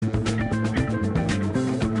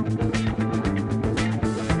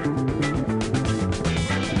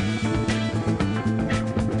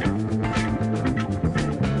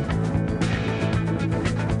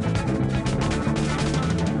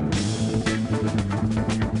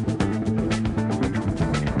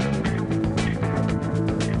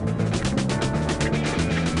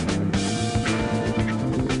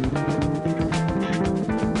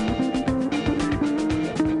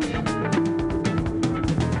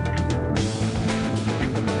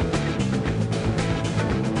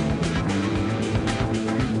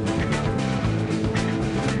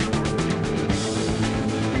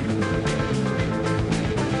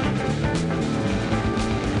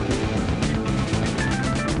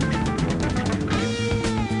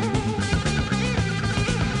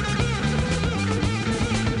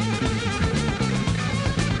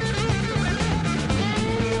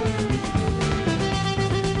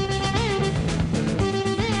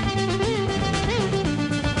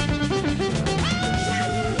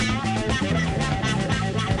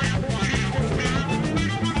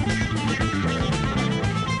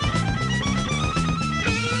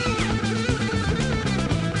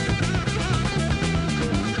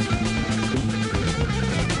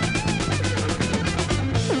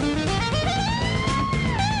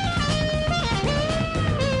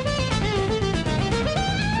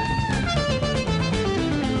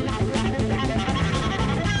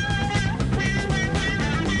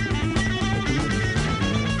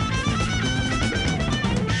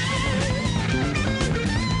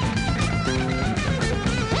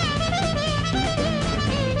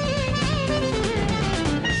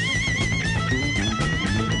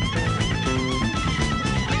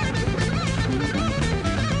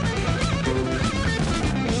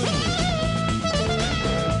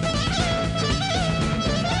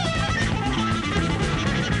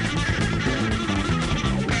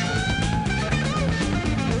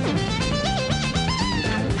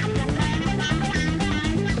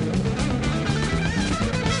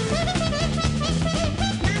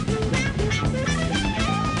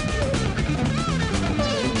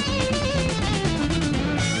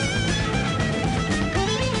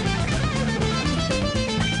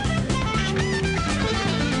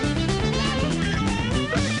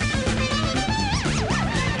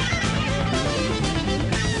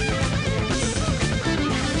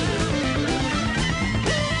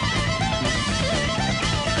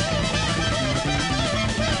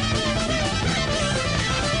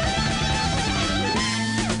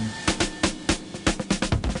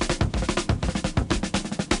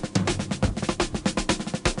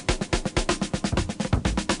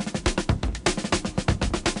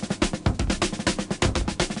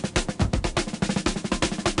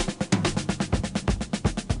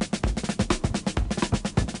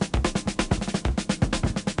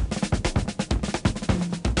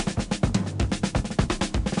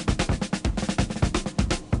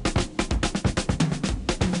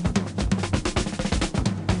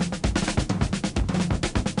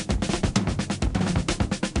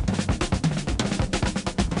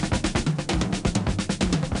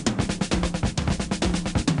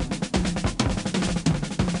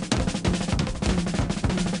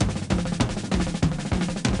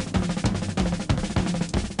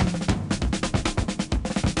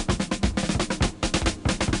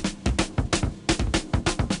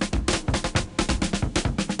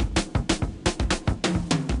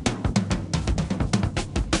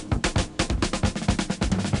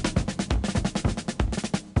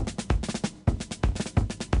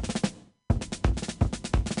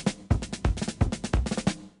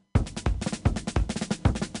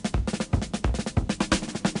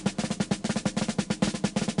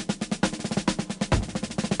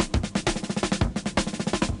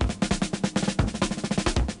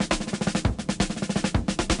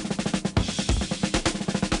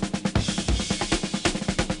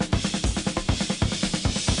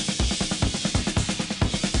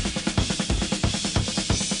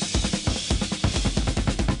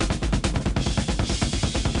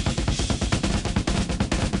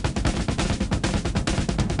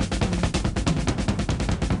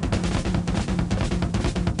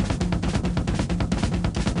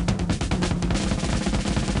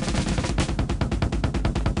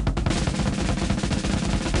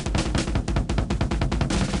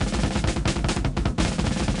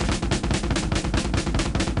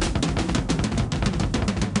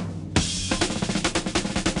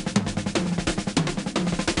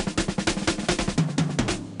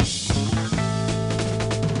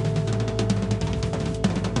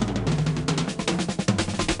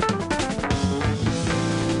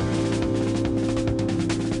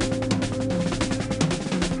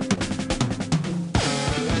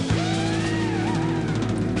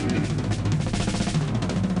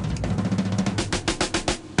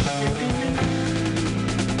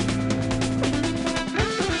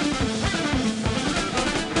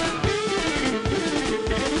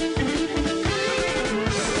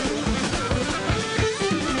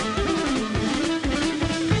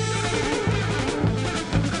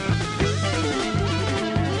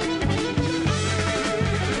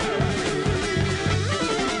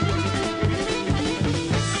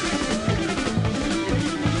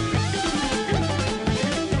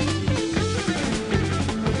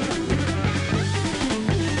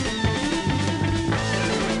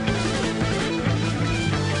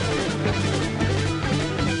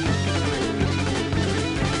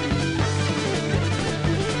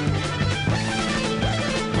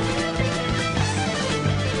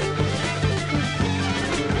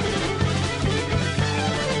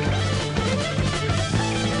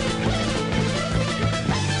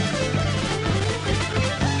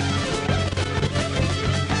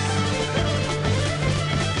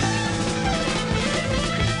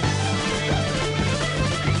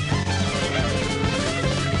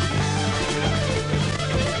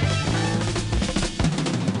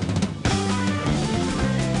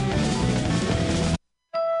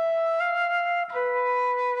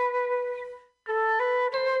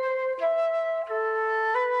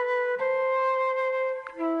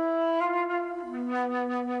We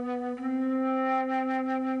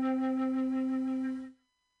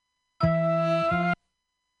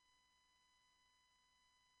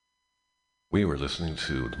were listening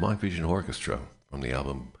to the My Vision Orchestra from the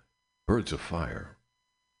album Birds of Fire.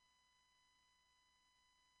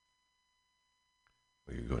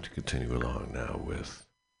 We're going to continue along now with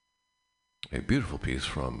a beautiful piece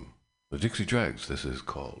from the Dixie Dregs. This is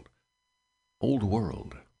called Old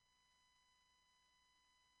World.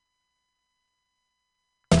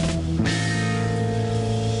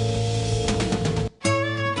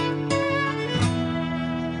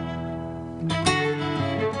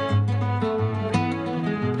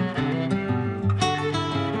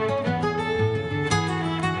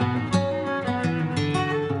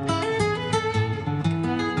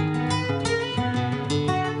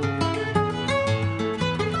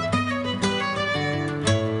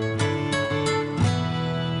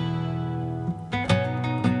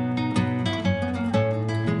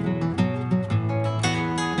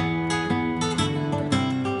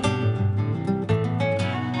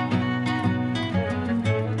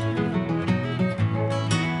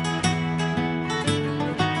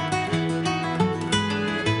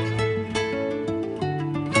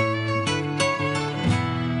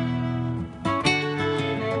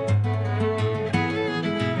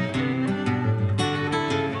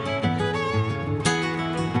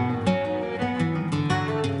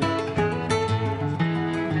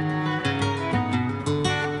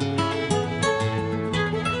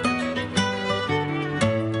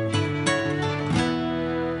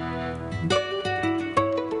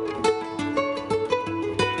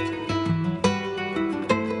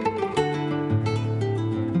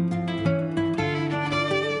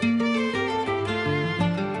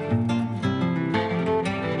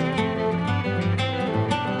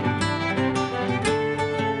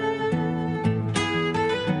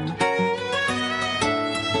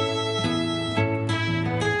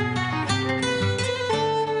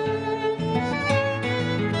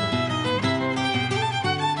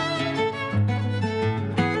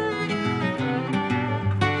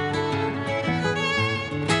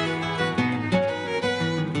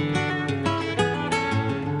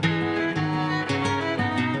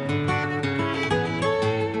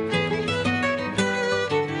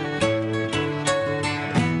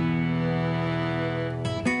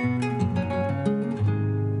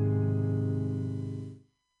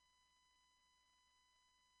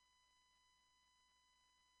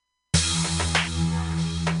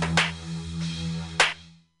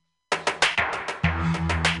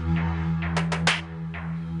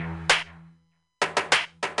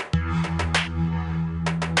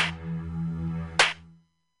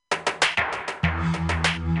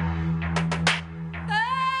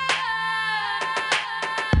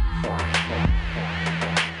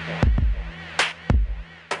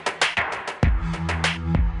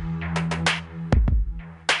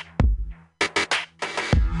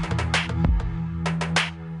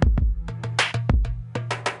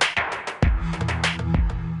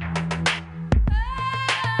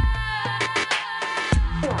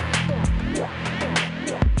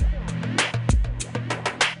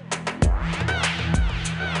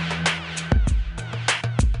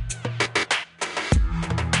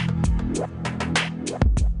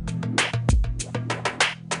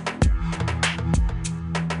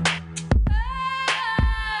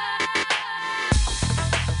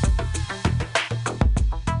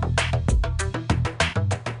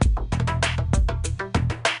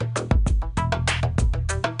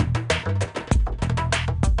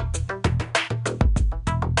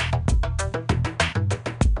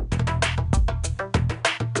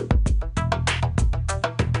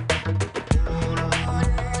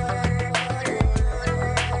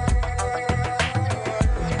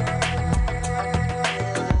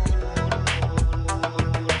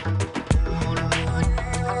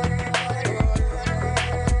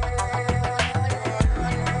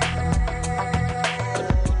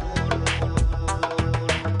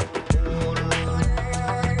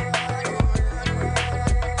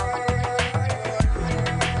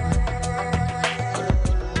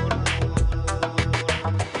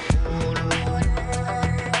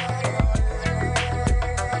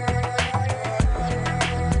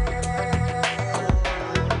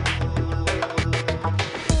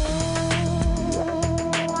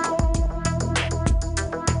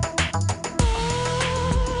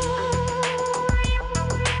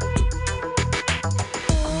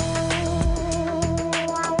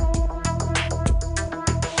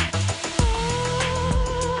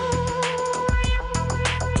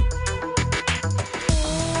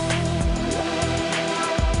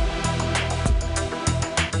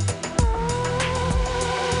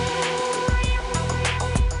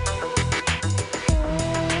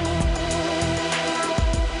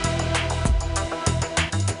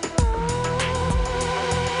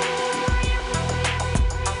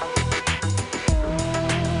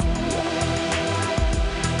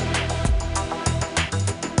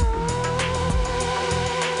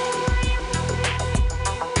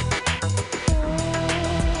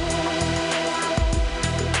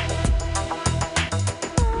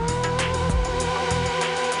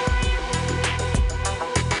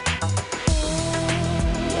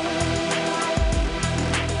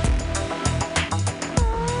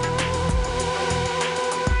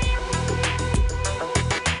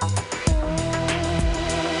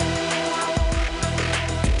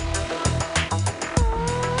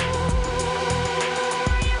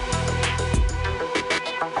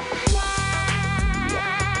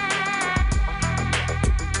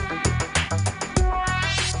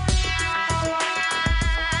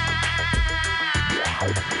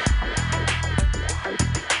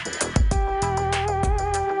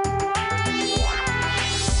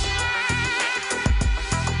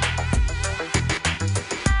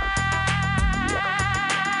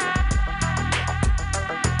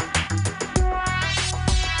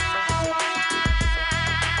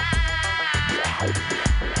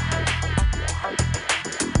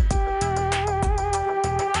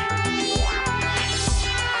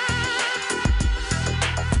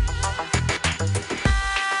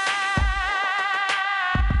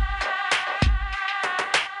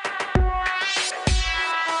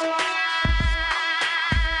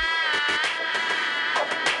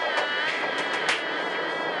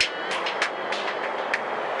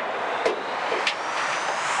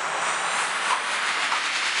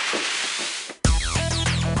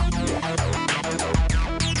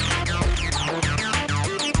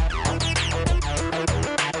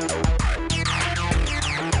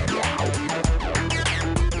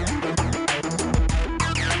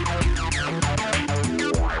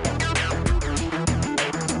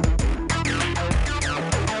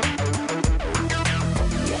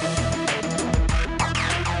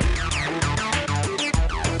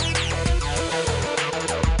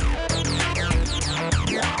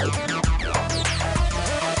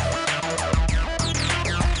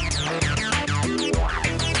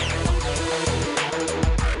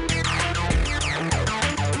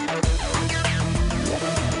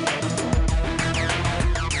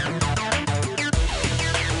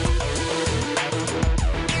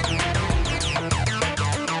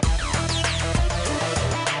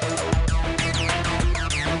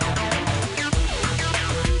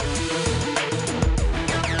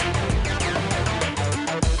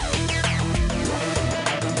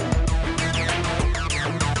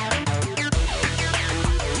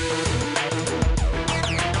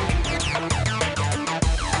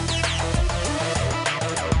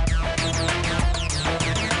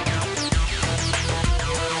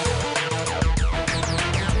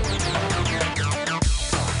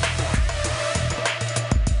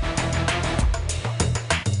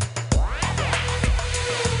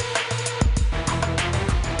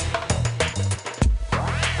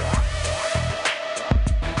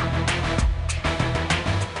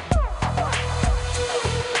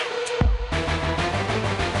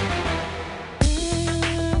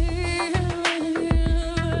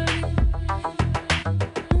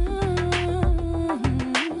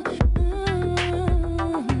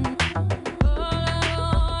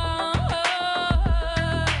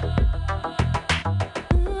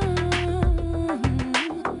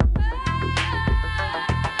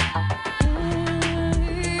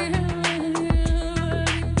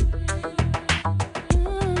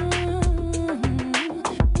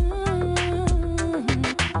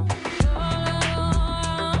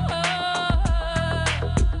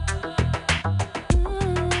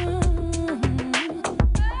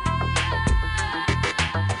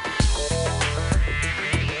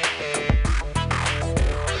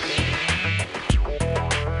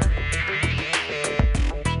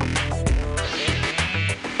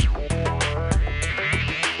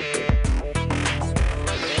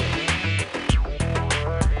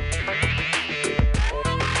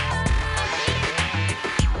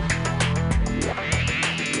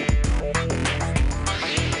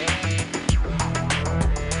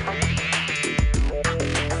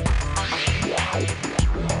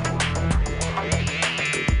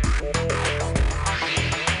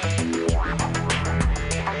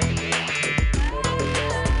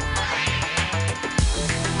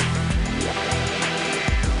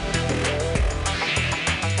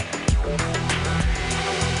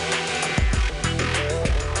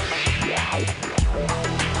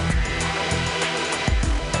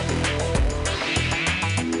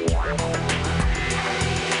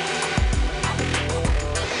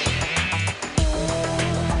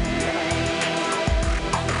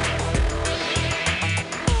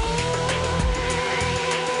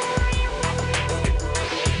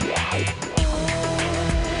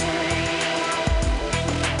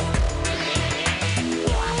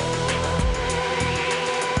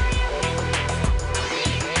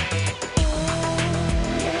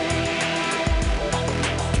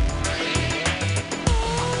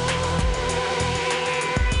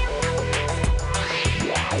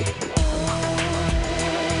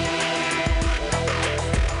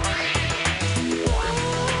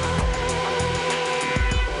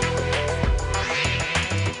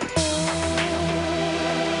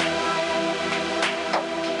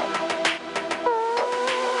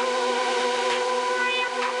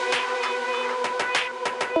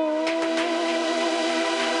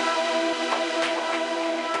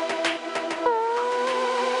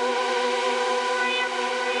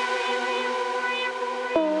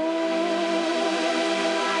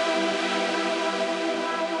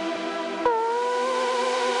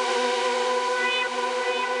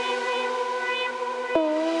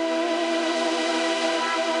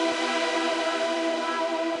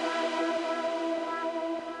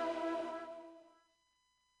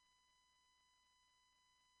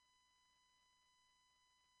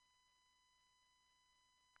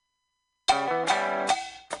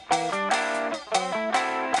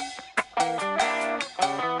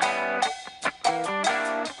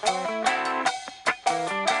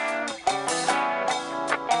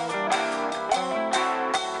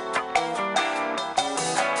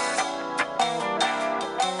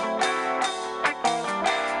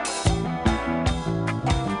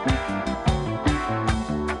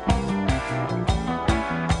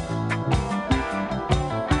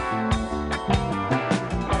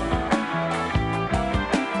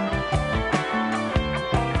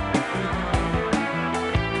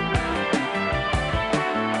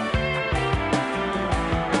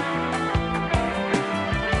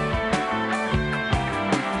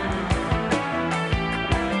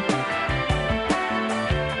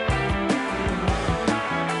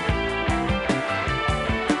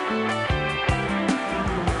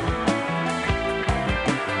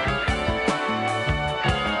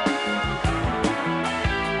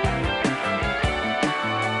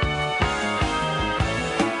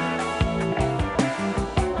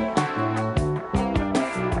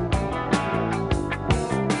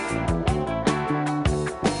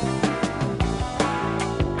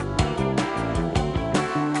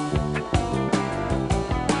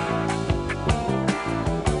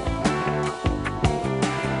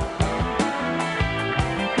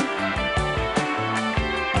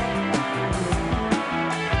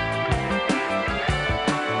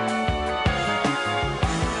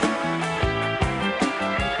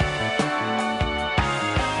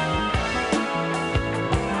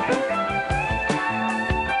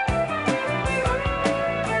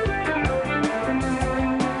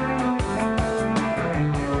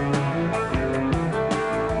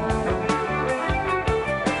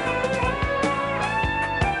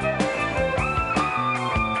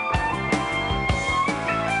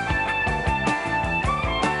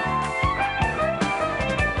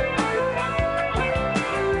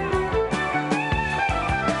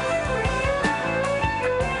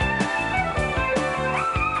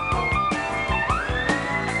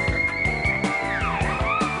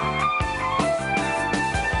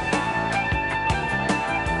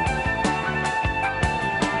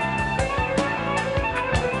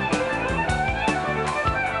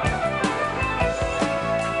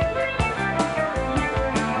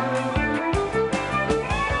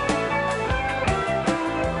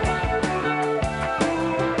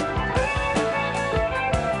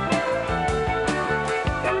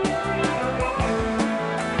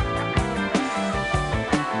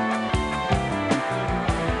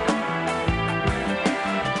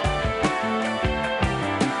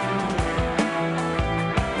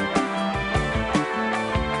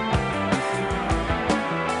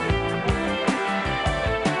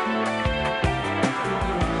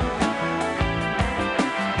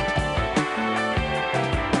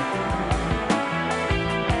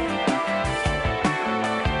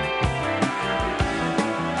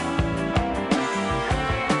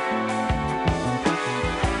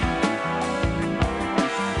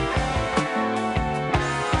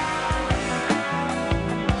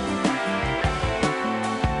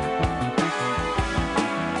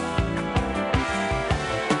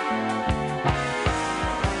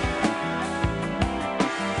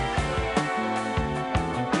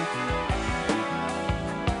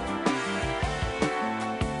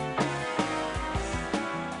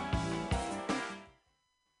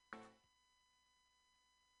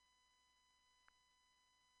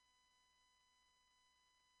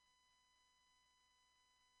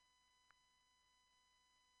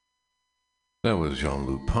 That was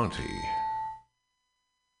Jean-Luc Ponty.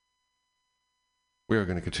 We are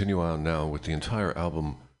going to continue on now with the entire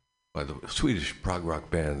album by the Swedish prog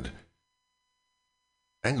rock band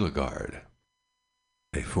Anglagard.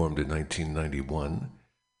 They formed in 1991,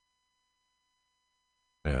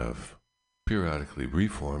 have periodically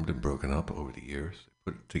reformed and broken up over the years.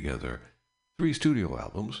 They put together 3 studio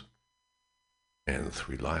albums and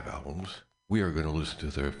 3 live albums. We are going to listen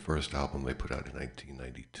to their first album they put out in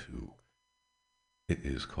 1992. It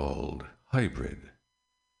is called Hybrid.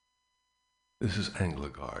 This is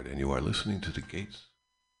Anglagard, and you are listening to The Gates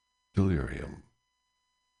Delirium.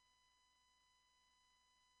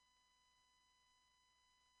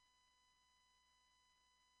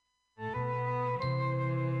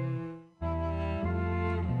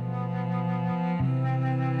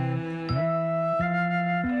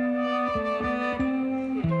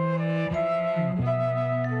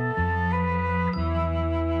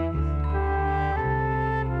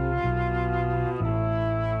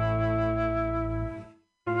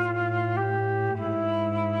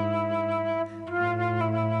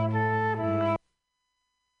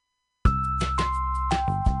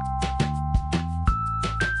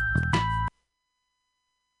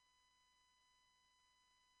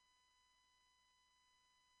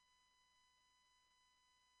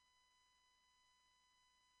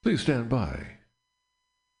 Please stand by.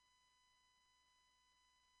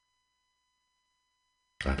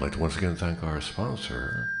 I'd like to once again thank our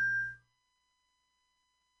sponsor,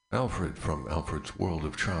 Alfred from Alfred's World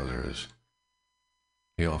of Trousers.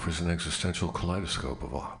 He offers an existential kaleidoscope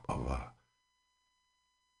of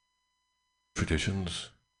traditions,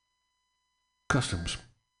 customs,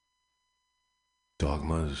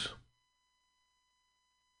 dogmas,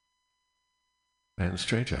 and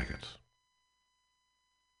straitjackets.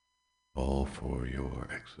 All for your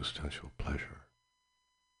existential pleasure.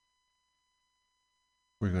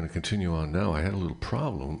 We're going to continue on now. I had a little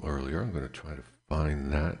problem earlier. I'm going to try to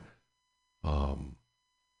find that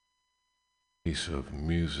piece of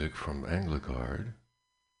music from Anglagard.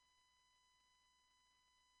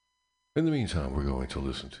 In the meantime, we're going to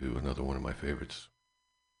listen to another one of my favorites,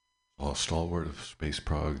 a stalwart of space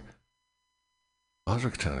prog,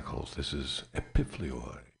 Ozric Tentacles. This is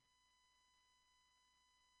Epiphylloi.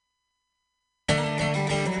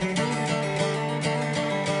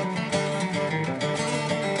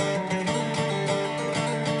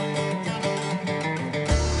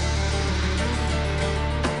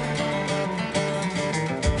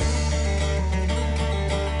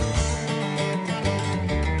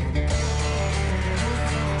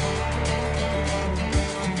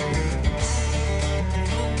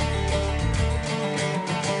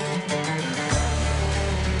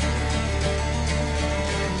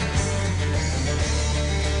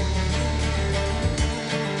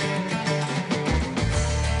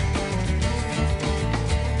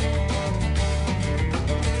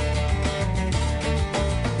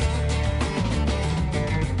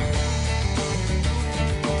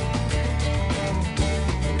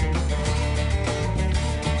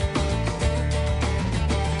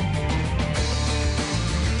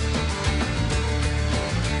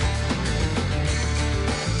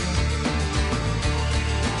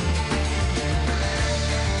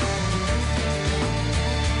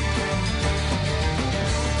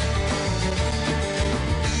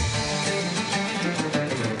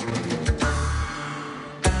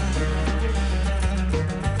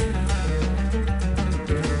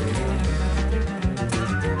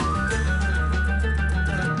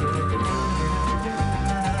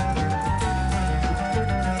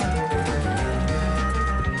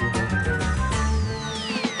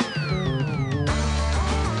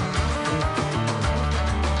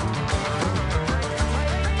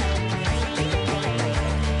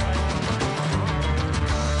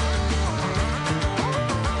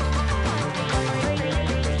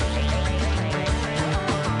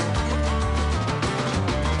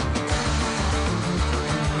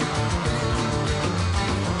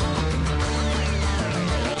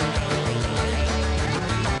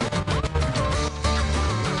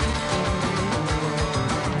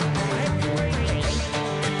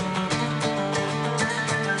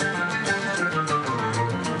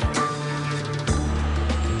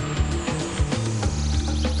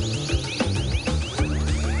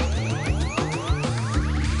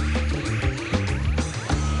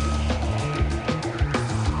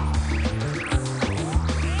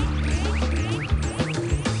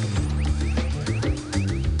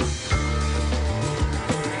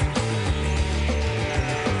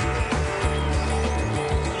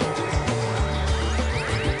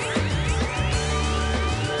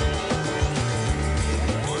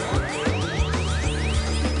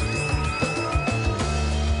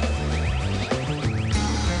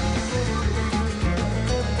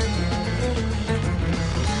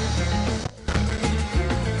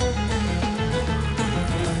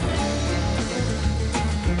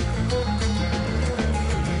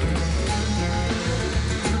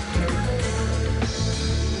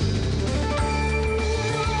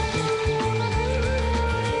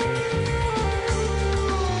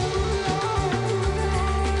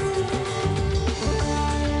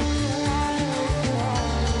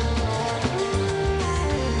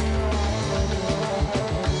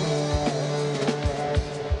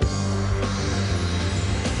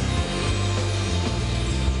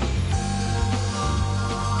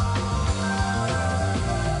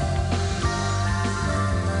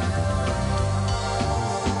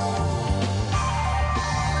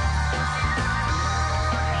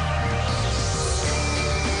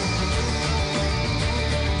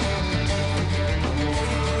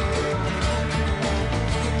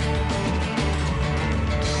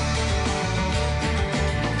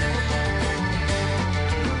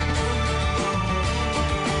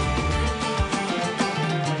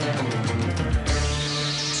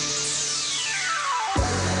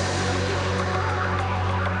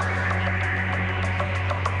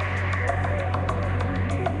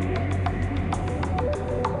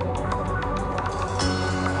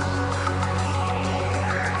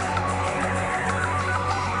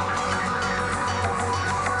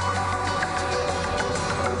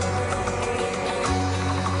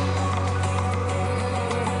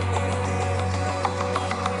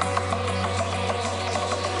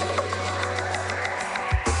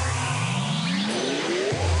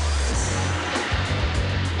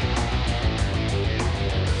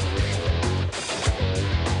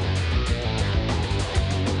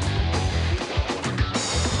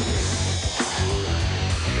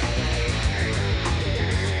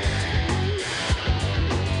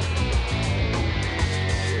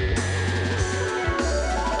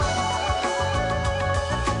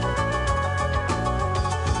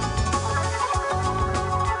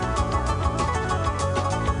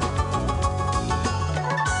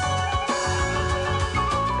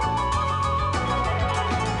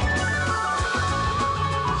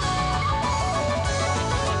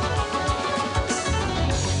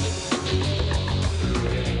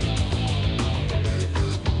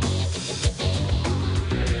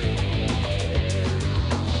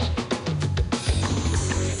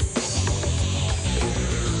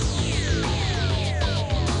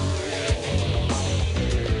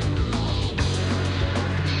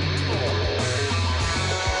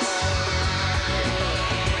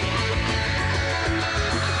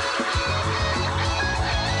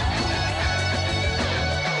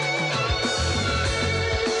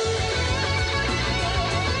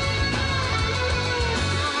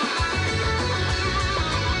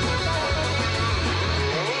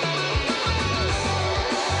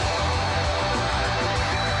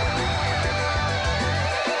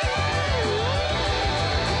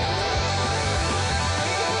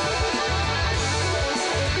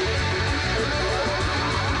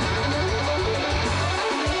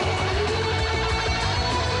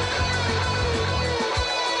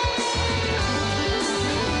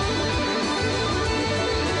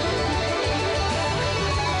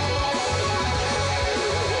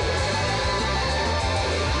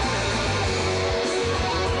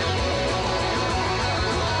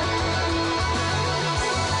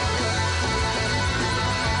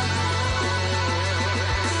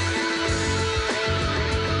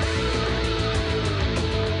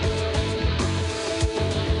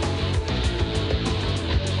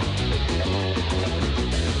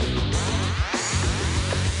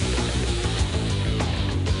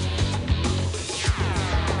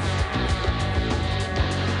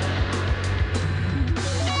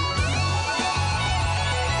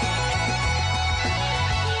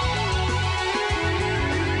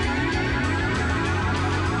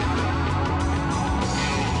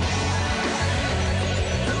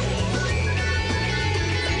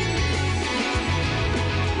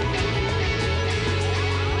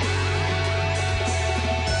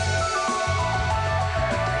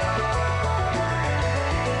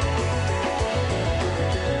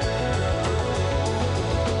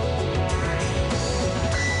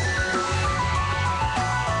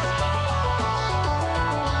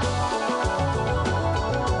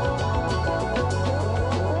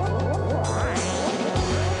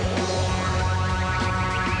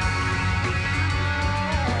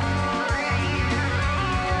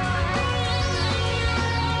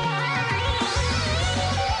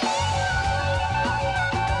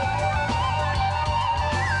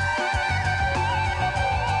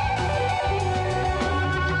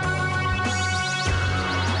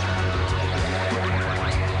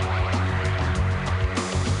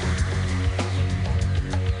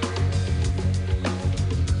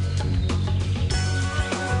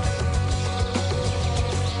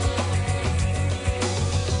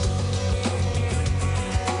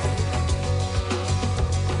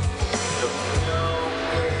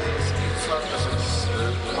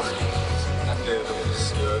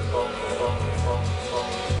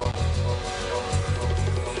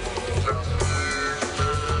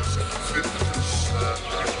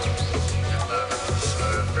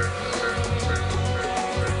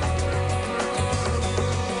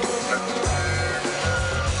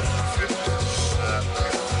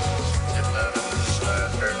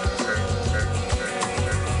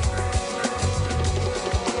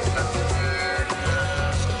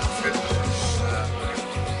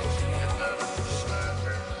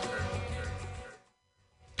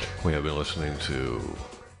 We have been listening to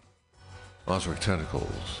Osric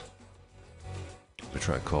Tentacles, a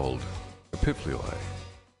track called Epiphloi,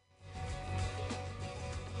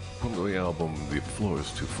 from the album The Floor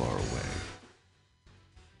Is Too Far Away.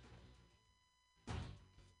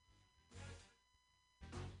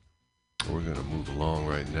 We're going to move along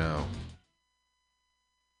right now.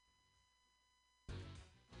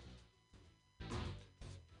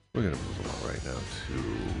 We're going to move along right now to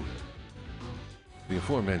the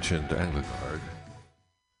aforementioned Anglicard.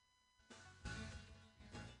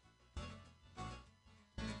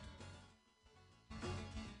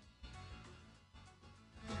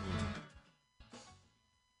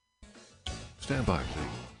 Stand by, please.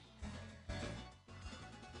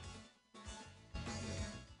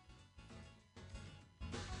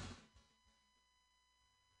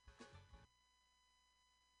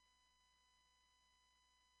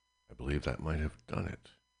 I believe that might have done it.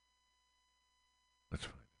 Let's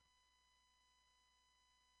find out.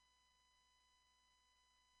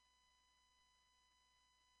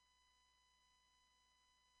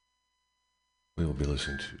 We will be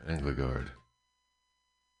listening to Anglicard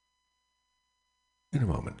in a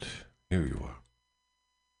moment. Here you are.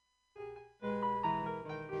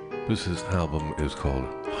 This album is called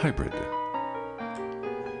Hybrid.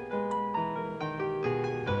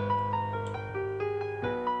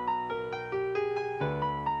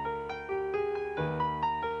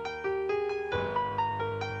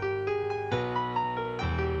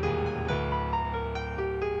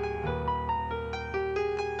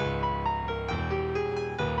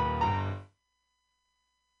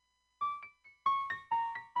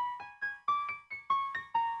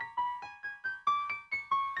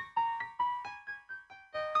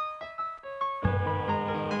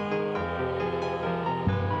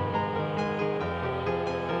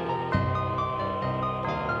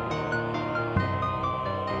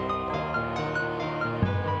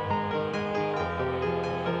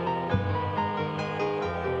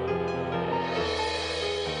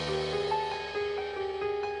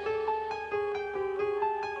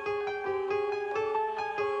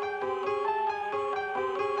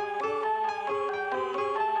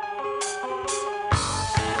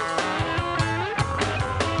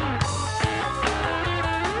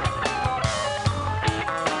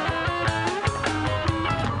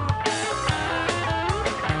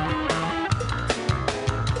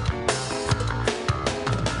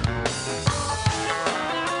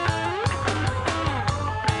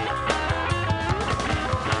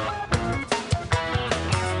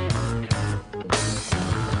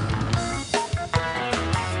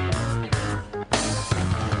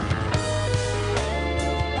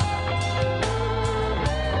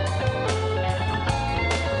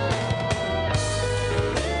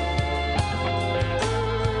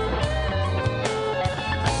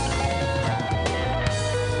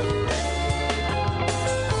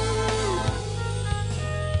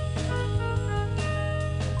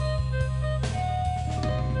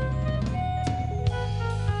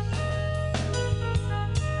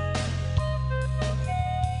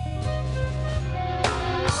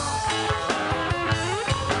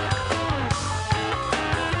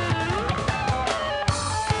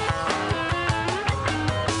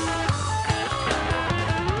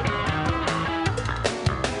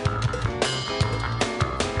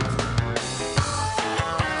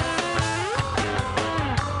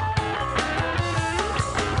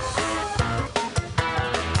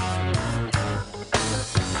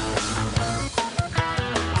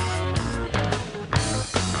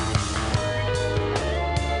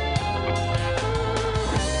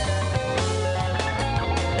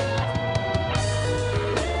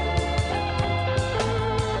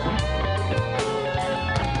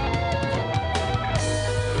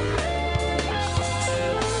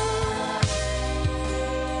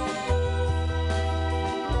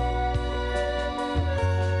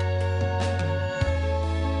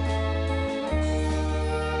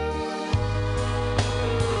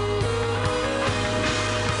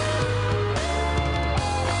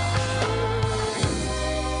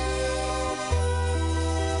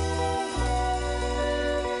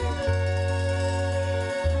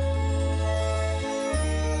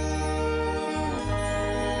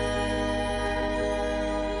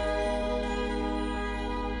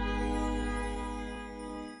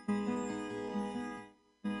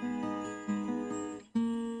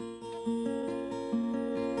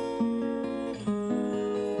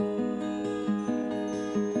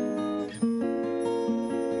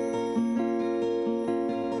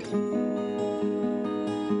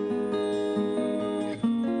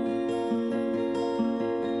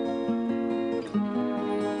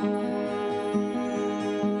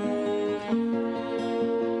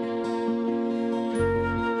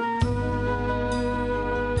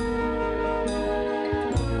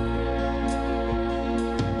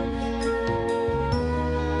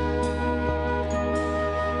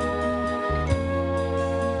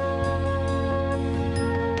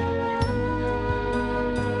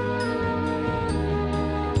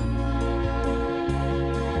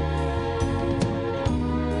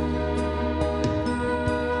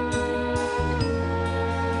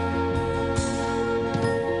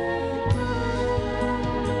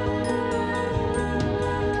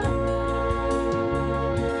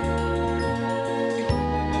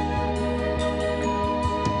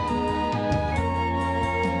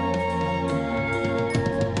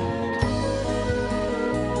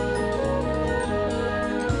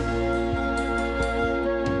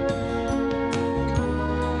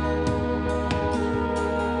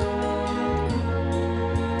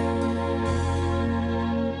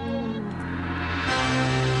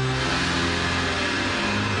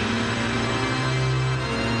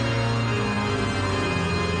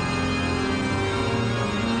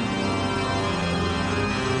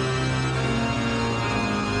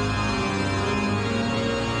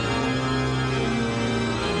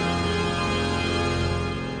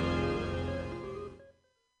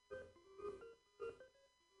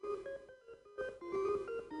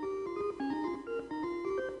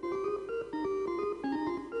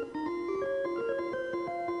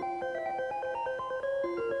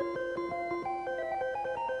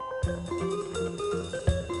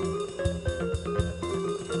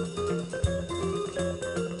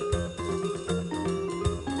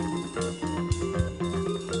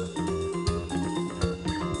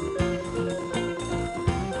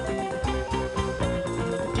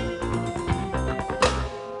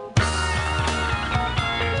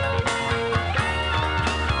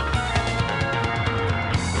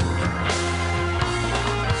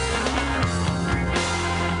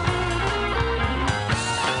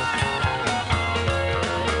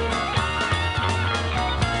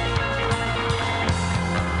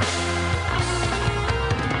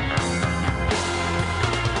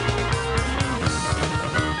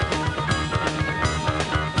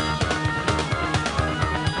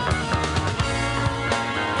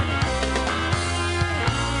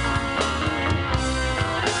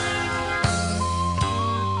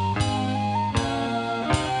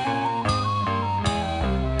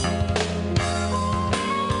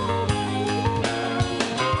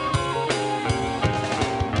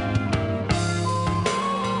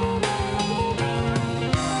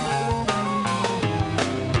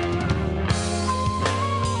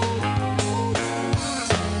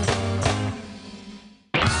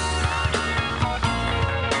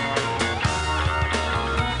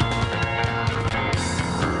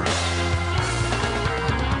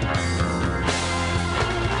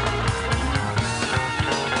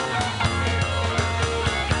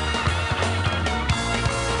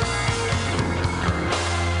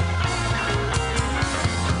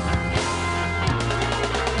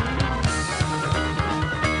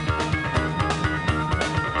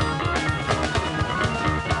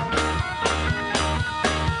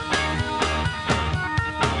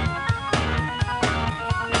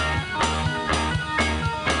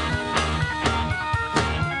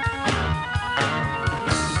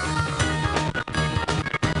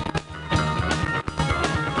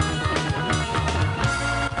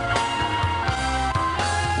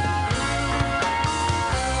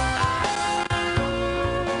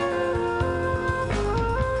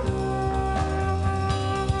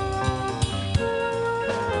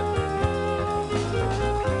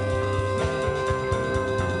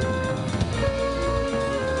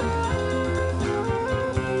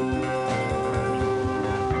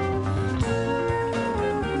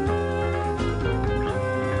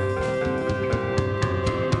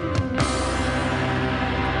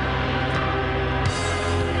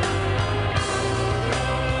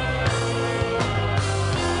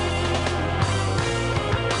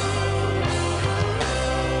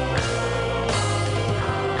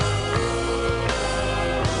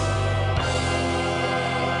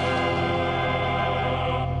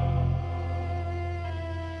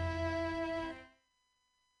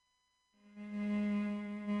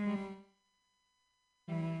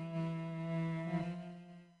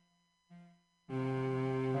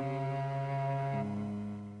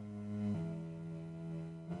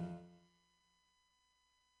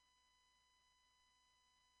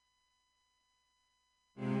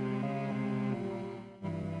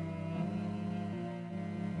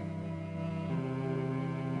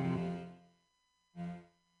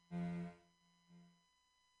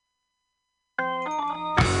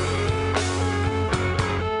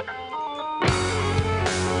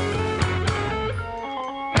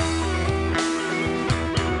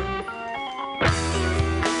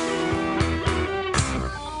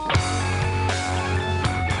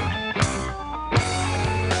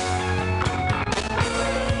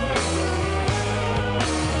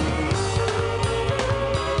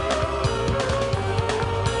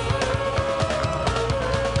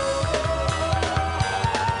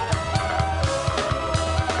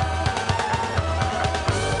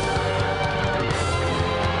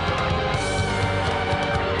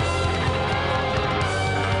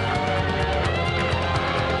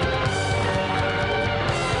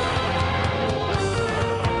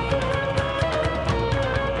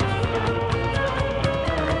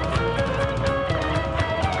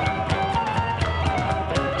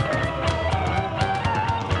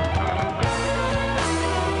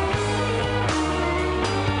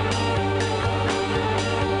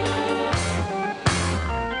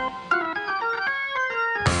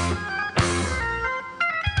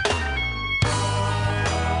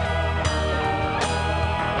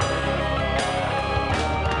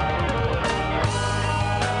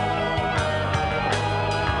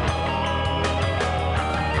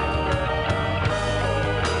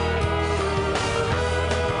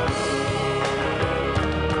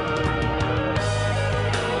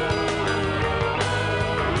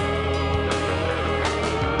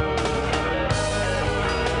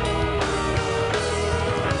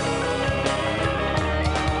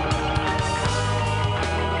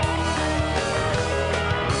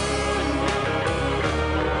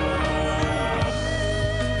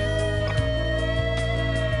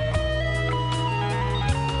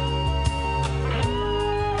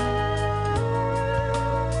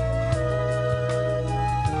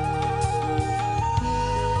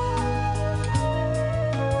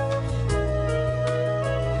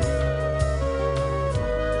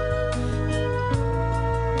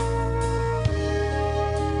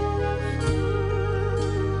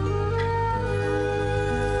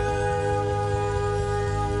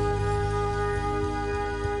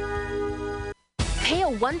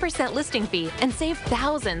 a 1% listing fee and save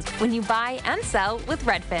thousands when you buy and sell with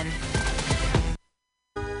Redfin.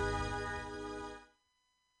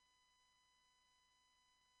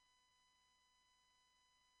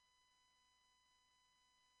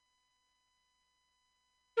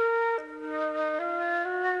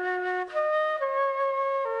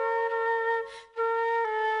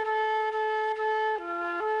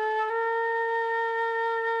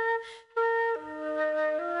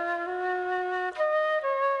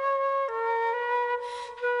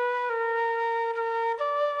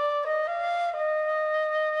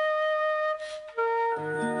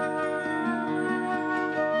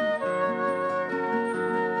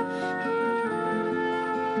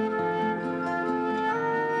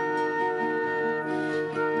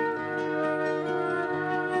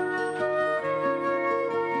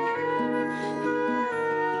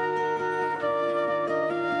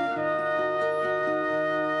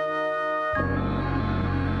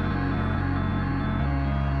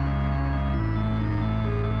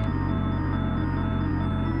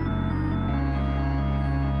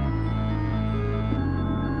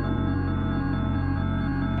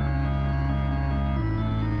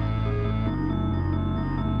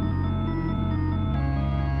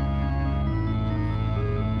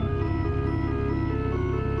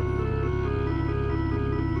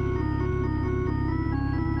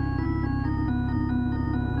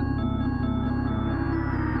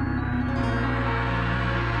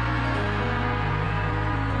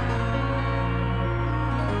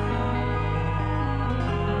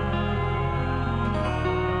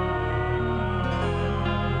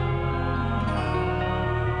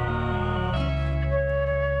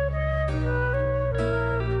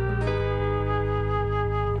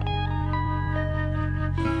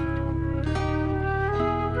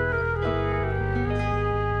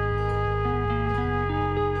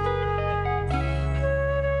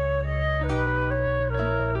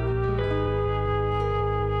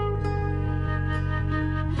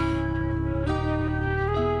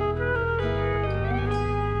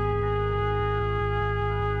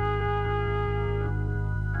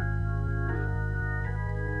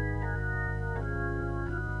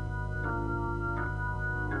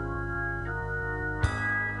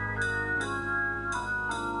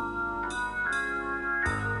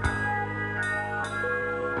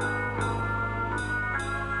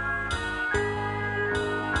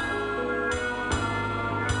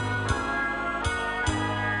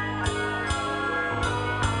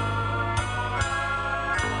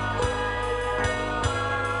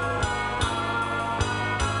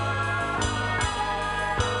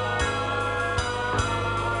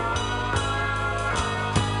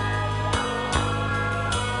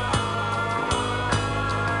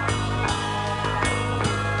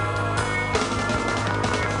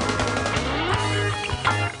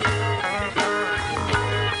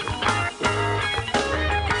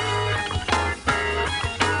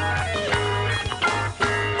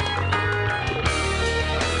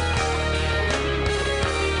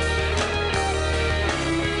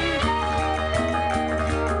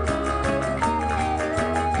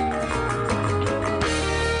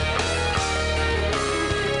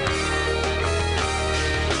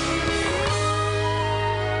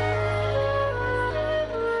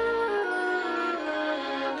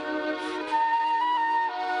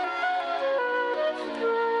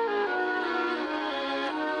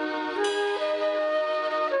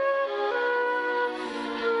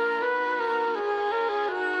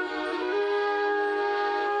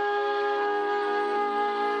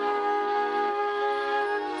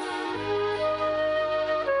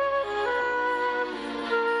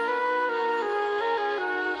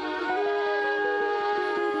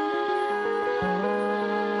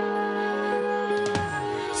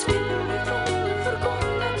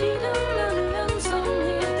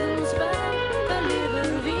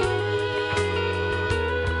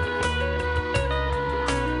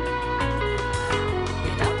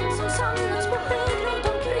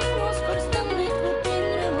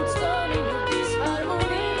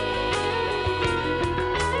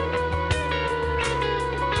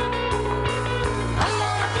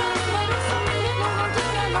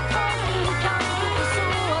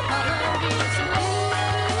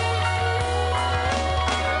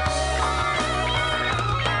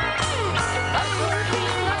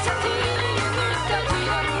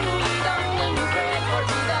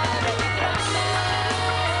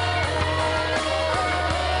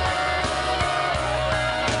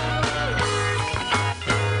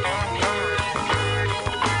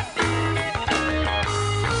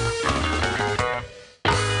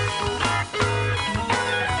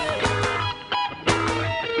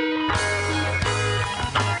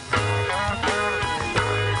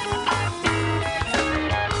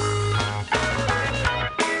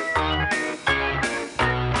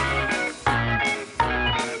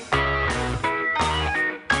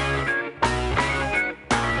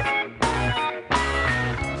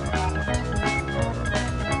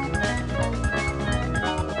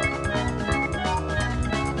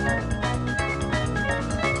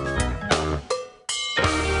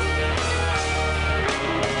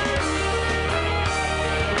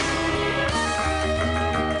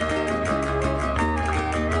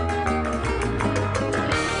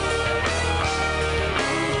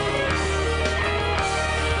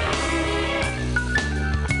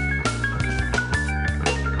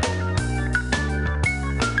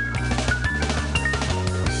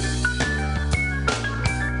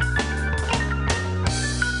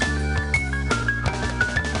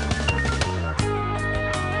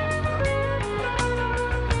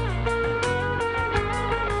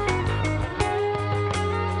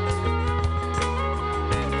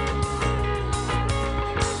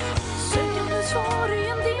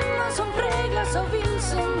 av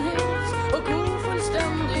vilsenhet och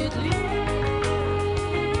ofullständigt liv.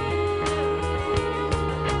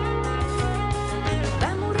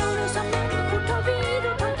 Där morallösa människor tar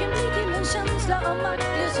vid och tanken blir till en känsla av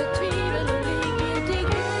maktlöshet, tvivel och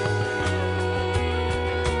likgiltighet.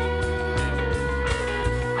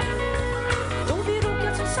 Då vi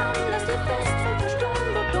råkat så samlas till fest för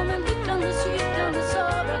förstånd bortom en hyttrande, cyklande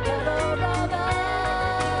sabrakadabra.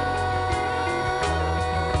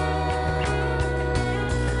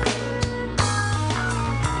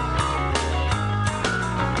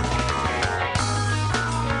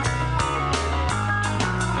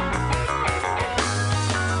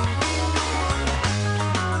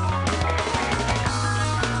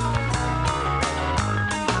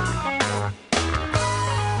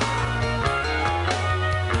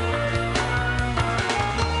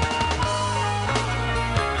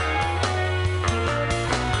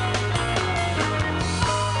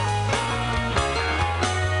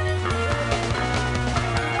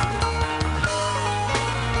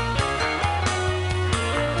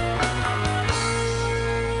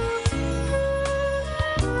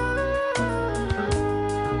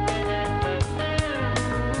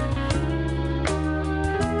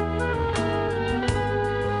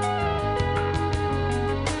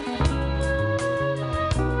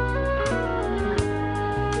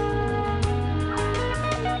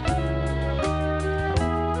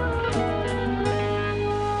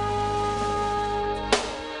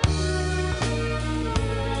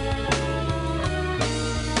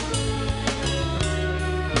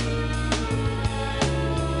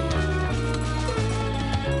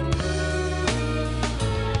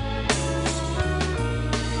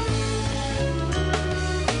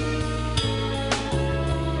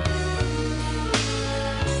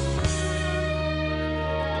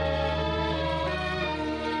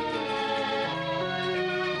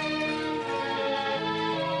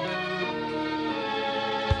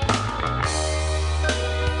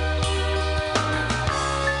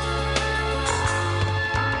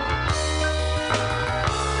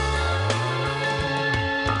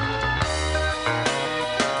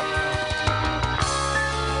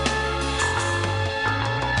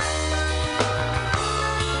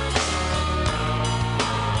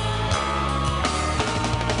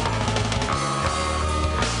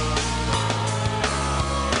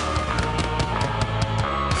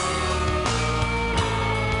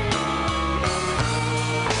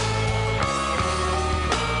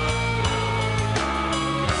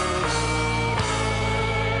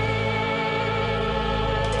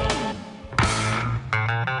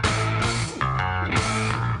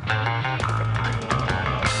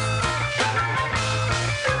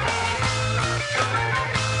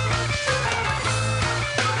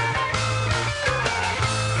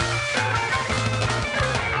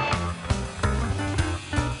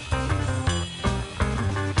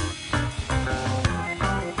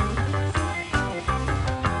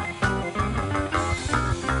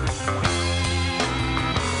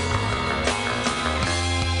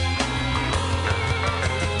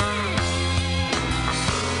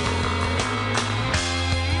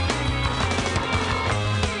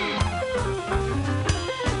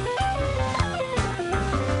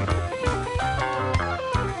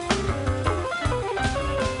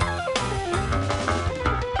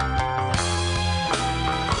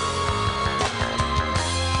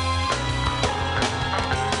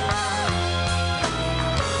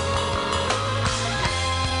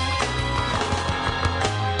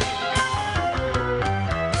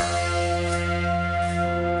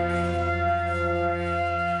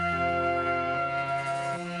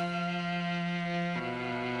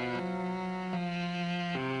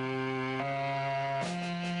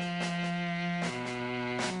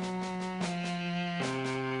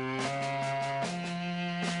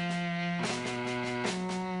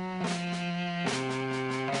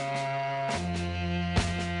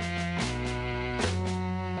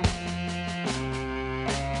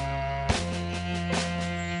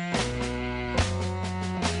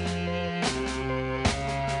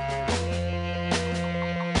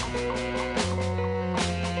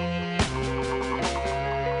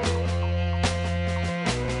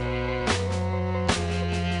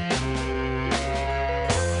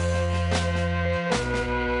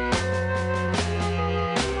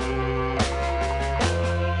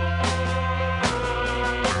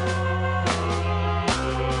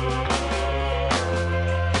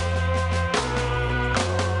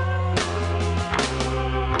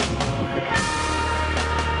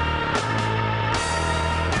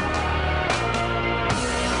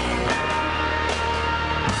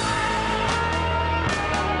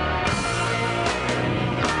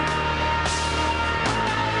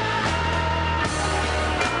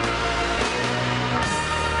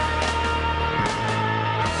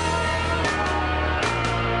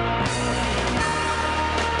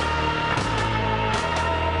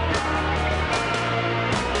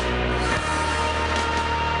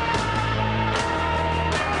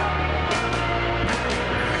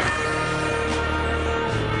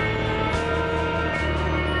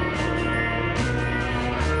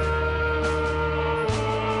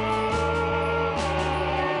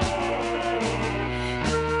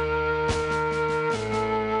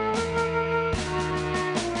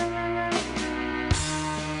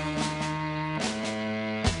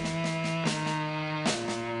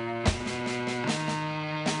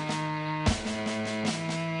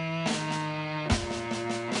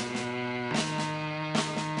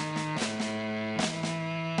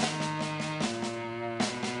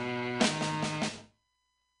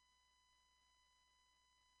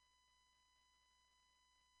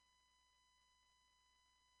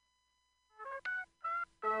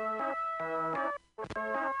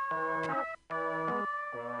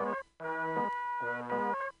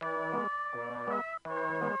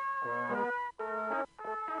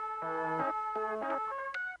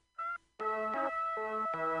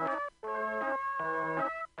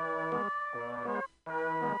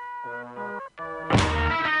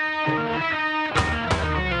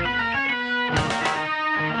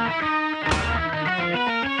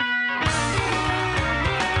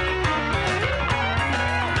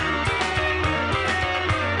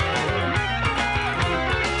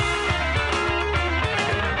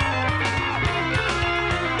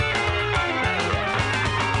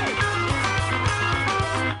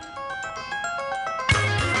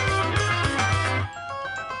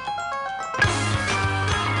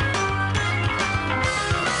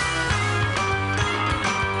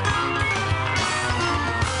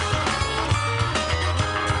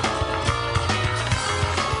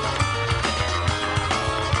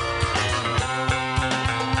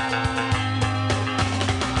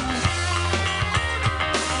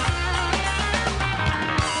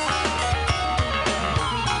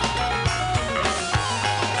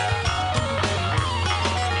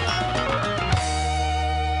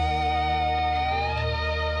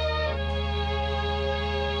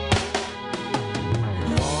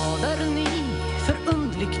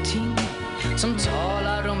 Som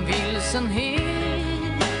talar om vilsenhet.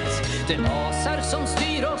 Det asar som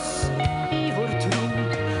styr oss i vår tro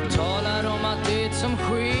talar om att det som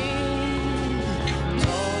sker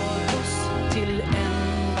tar oss till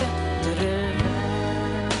en bättre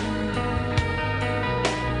värld.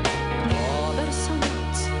 Vad är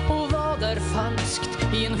sant och vad är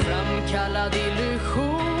falskt i en framkallad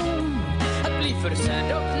illusion? Att bli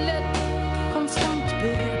försärd och lätt, konstant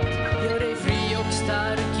beredd, gör dig fri och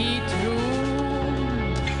stark i tron.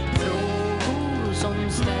 Frågor som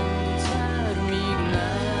ständigt är mig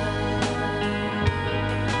när.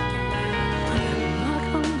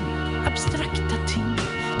 Drömmar om abstrakta ting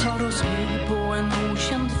tar oss med på en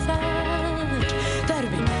okänd färd, där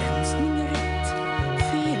begränsning, rätt,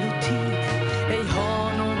 fel och tid ej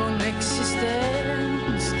har någon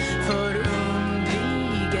existens. För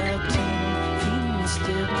underliga ting finns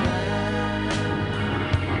det där.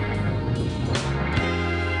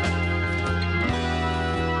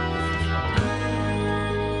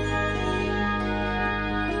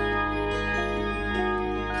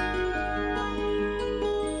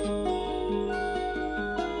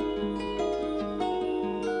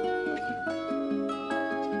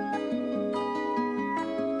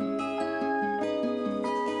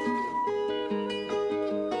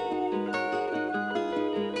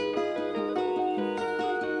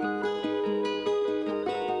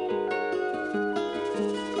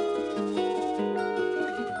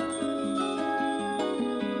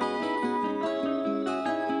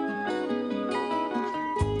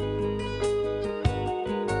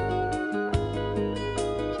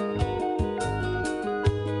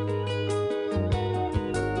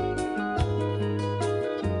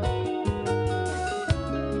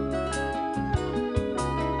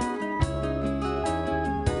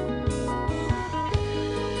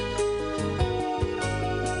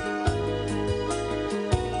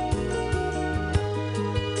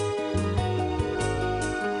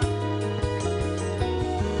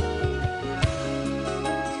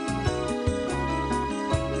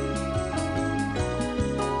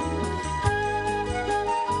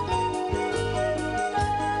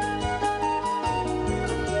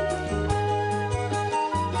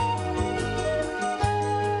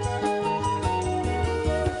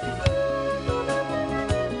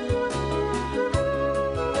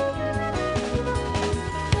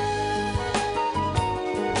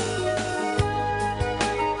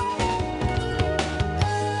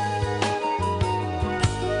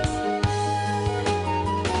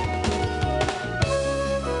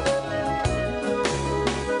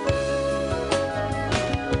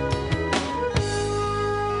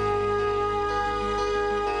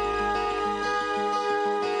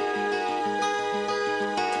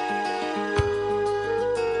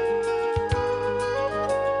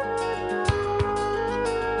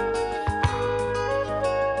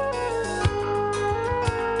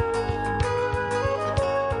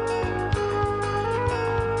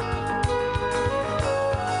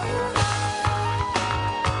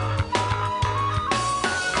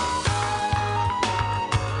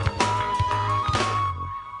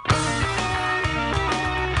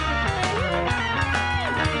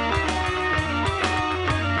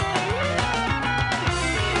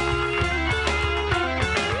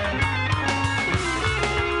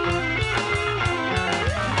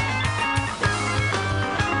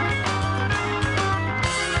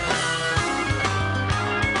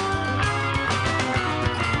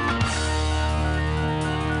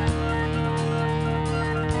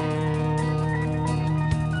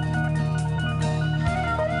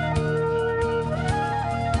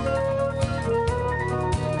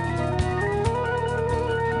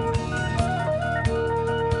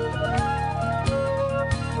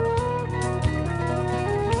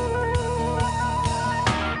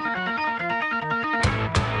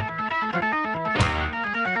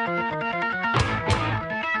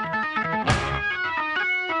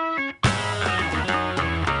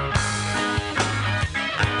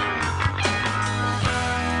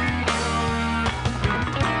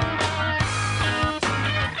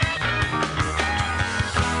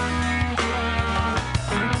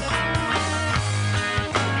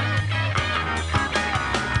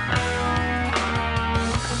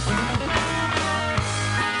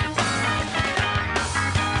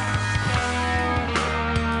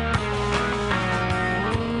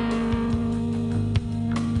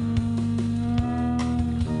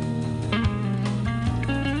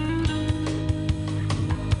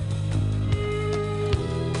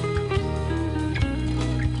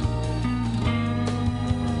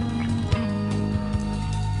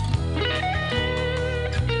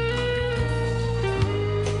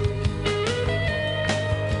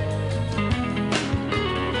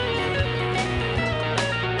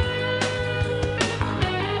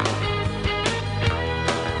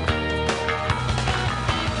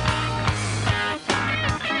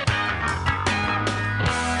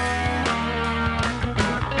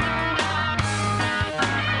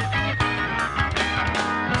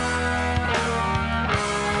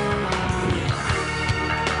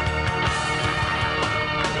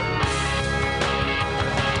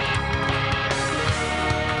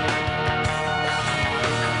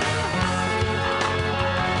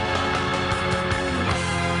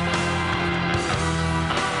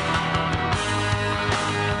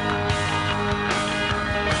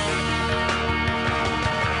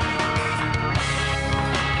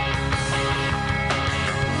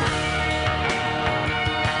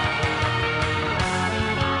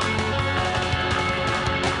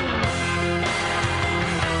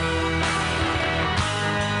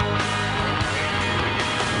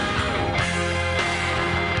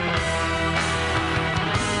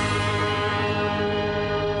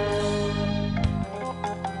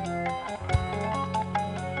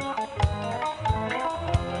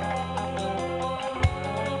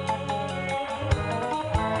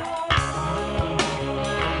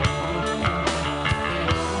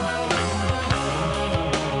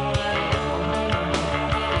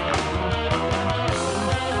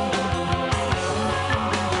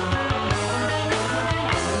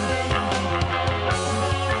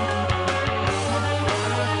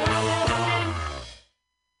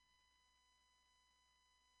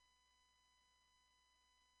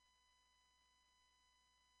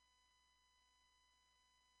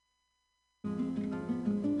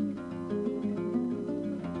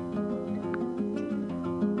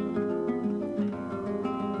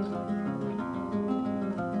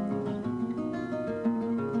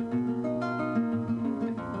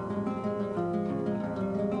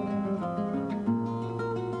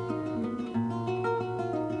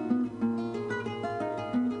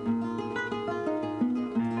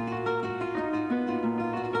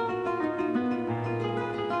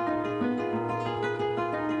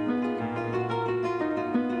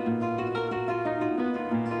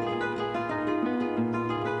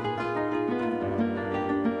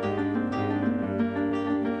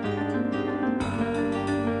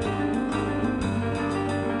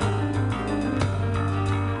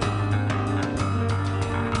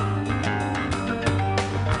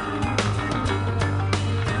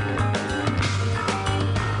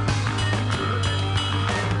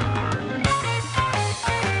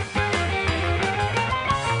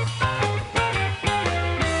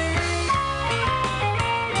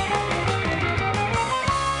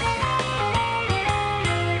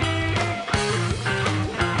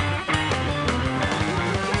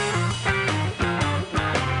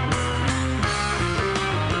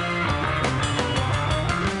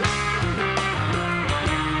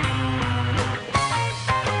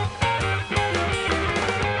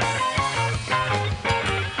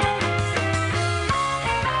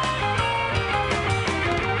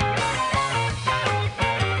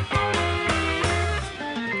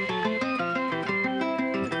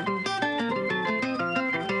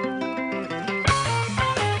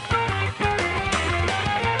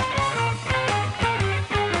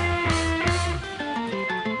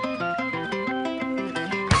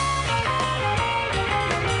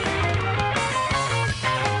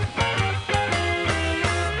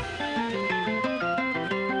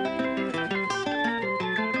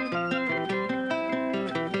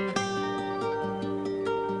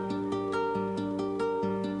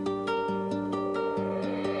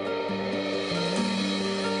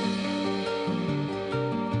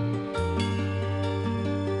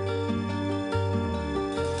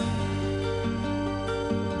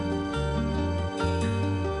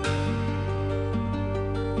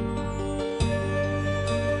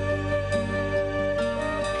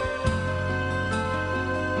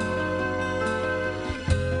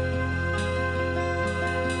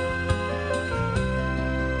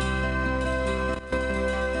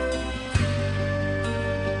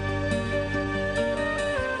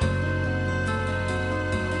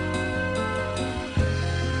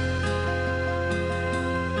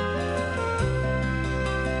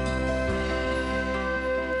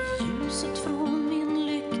 ljuset från min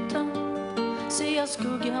lykta ser jag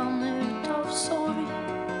skuggan utav sorg.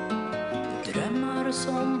 Drömmar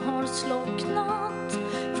som har slocknat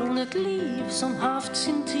från ett liv som haft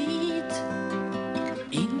sin tid.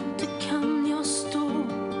 Inte kan jag stå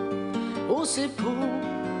och se på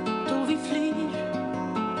då vi flyr.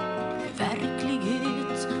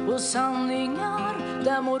 Verklighet och sanningar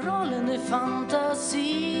där moralen är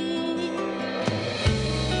fantasi.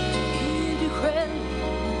 Det är du själv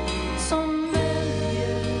som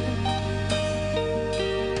väljer.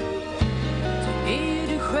 Det är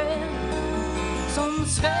du själv som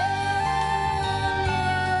sväljer.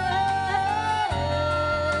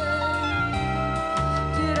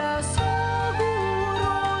 Deras sagor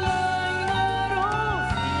och lögner och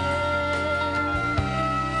fel.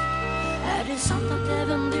 Är det sant att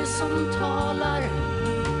även det som talar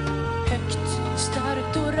högt,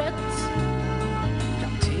 starkt och rätt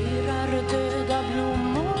planterar döda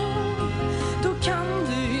blommor? Då kan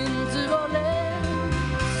det inte vara lätt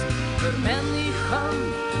för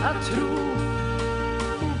människan att tro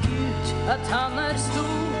på Gud, att han är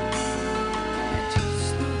stor. När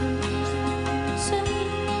tystnaden sprider sig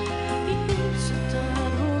i huset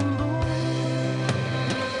där hon bor.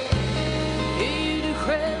 Är du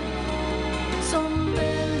själv som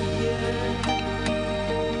väljer?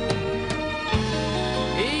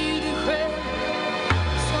 Är du själv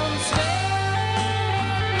som sväljer?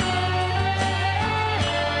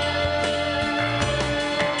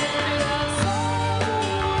 Deras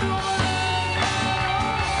sagor och lögner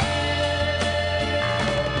och fel.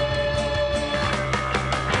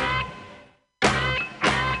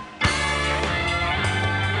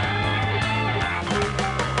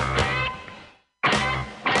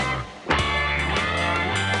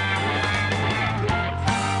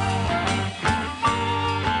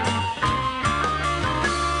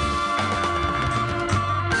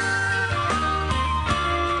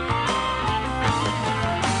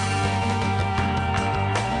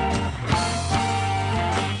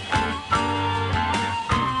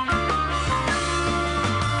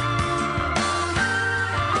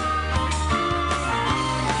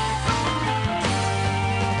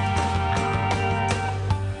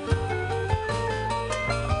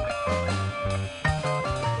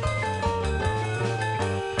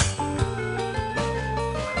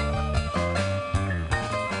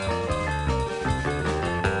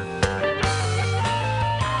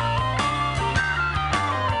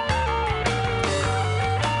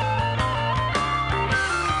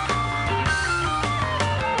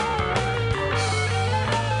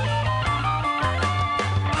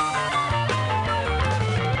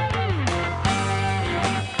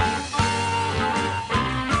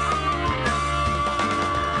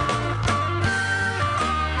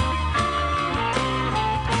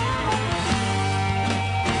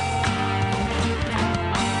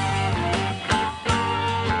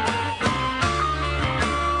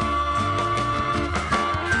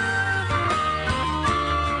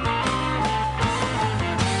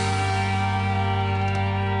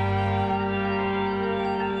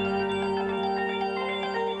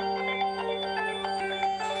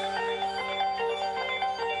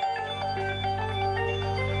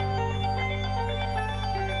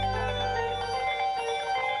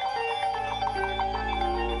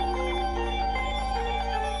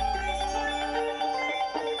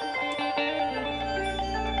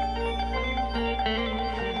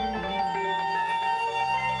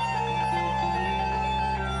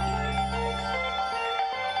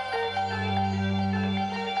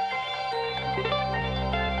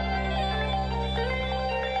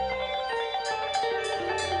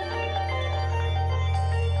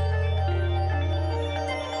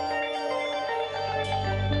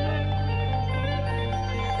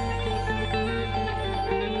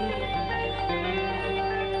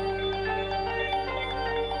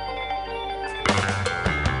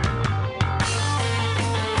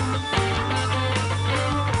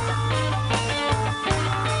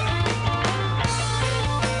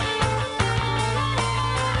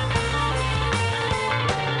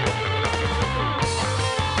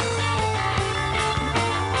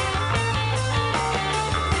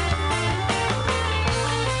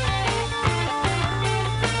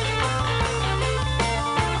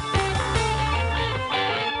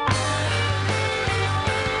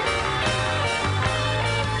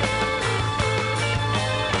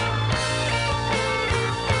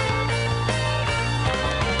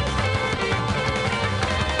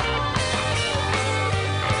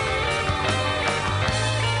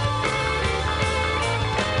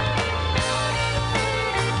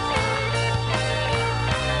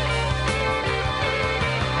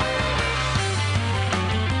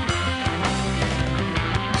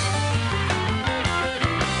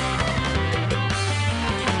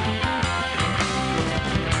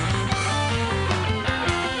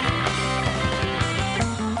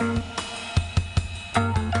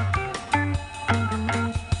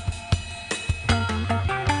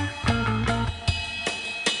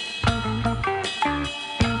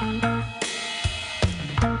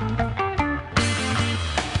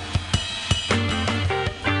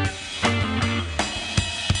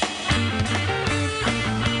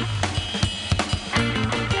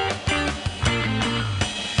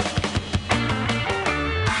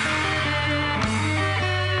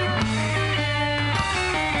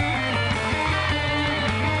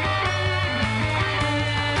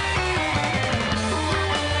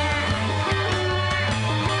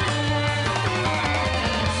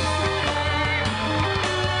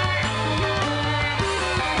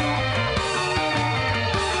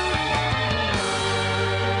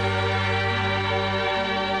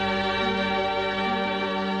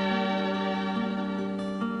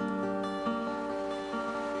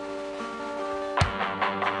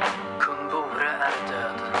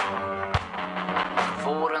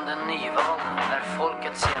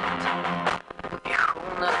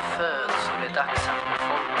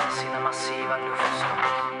 sina massiva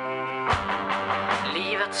luftslott.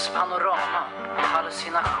 Livets panorama,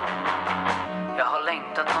 hallucination. Jag har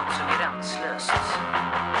längtat något så gränslöst.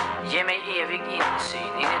 Ge mig evig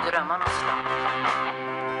insyn in i drömmarnas land.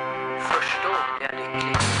 Först då blir jag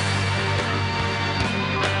lycklig.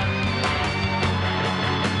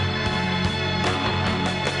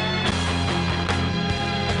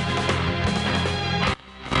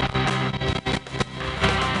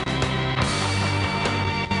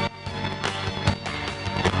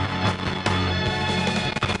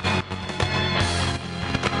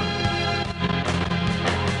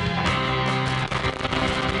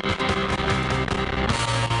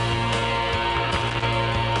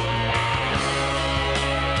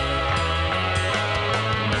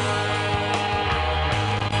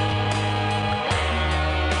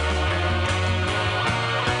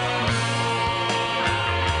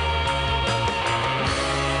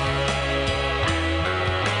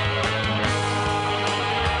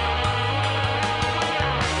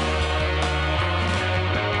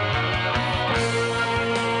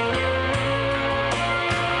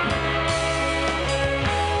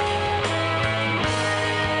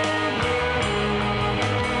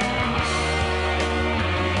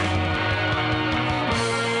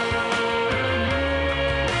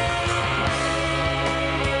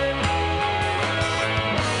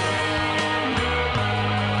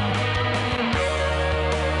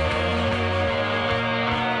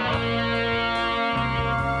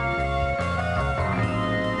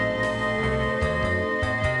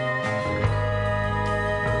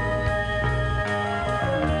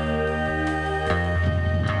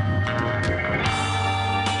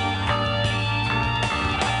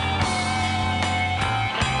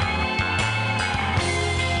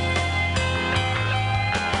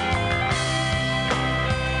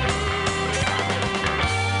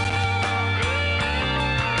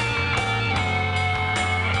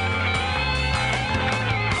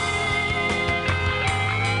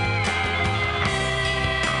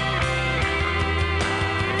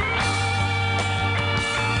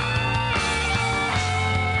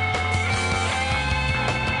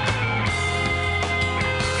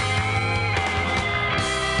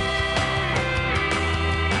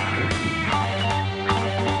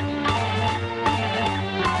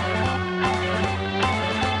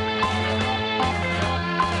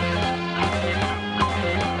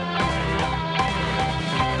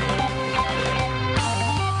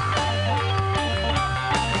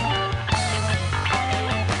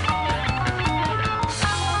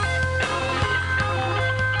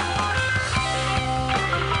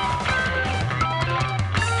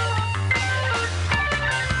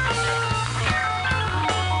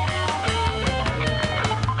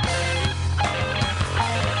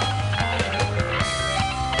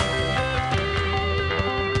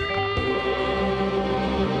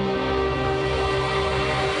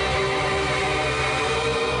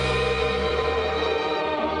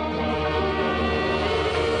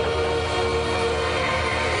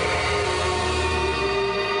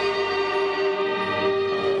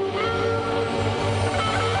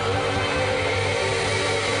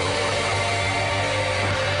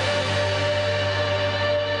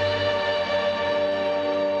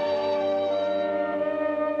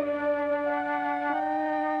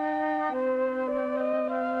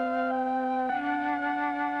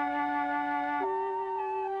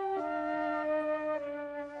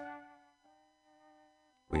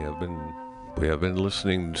 We have been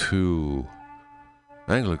listening to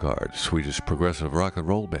Anglicard, Swedish progressive rock and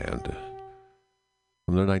roll band,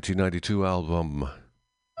 from their 1992 album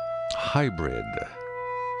Hybrid.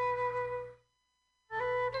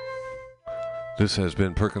 This has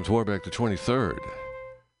been Perkins Warbeck, the 23rd.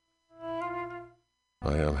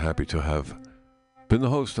 I am happy to have been the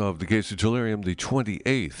host of The Gates of Delirium, the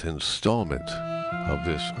 28th installment of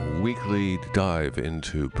this weekly dive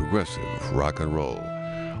into progressive rock and roll.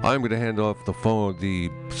 I'm going to hand off the phone, the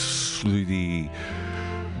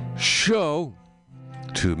show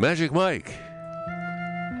to Magic Mike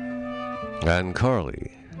and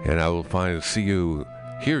Carly, and I will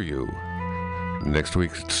hear you next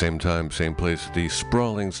week at the same time, same place, at the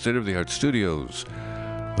sprawling state-of-the-art studios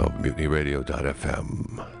of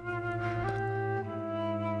MutinyRadio.fm.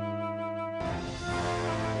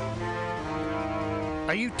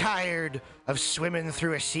 Are you tired of swimming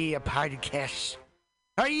through a sea of podcasts?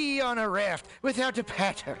 Are ye on a raft without a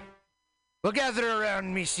paddle? Well, gather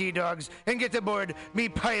around me, sea dogs, and get aboard me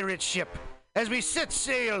pirate ship as we set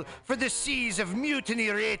sail for the seas of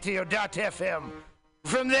MutinyRadio.fm.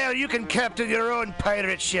 From there, you can captain your own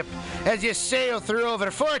pirate ship as you sail through over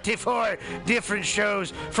 44 different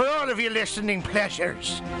shows for all of your listening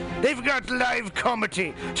pleasures. They've got live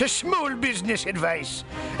comedy to small business advice,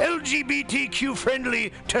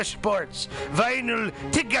 LGBTQ-friendly to sports, vinyl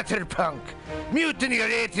to gutter punk.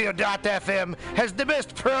 MutinyRadio.fm has the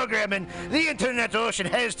best programming the internet ocean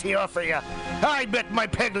has to offer you. I bet my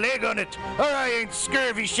peg leg on it, or I ain't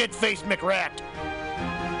scurvy shit-faced McRat.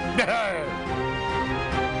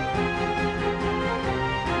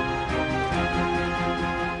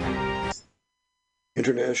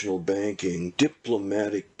 International banking,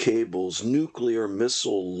 diplomatic cables, nuclear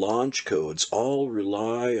missile launch codes all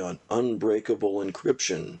rely on unbreakable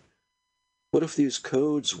encryption. What if these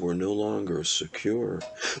codes were no longer secure?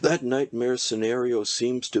 That nightmare scenario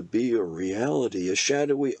seems to be a reality. A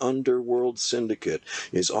shadowy underworld syndicate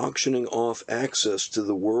is auctioning off access to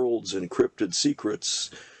the world's encrypted secrets.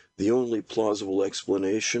 The only plausible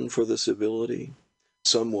explanation for this ability?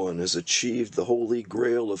 Someone has achieved the holy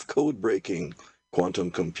grail of code breaking, quantum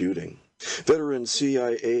computing. Veteran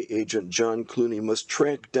CIA agent John Clooney must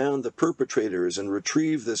track down the perpetrators and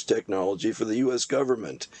retrieve this technology for the U.S.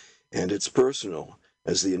 government. And it's personal,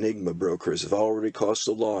 as the Enigma brokers have already cost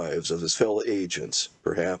the lives of his fellow agents,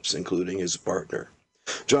 perhaps including his partner.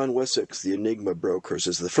 John Wessex, The Enigma Brokers,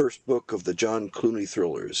 is the first book of the John Clooney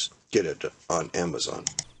thrillers. Get it on Amazon.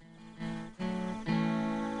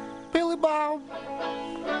 Billy Bob,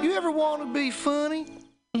 you ever want to be funny?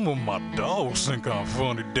 Well, my dogs think I'm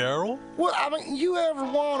funny, Daryl. Well, I mean, you ever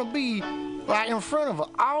want to be, like, in front of an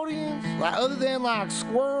audience? Like, other than, like,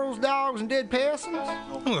 squirrels, dogs, and dead peasants?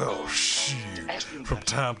 Oh, shoot. From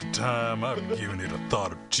time to time, I've given it a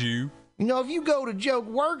thought or two. You know, if you go to Joke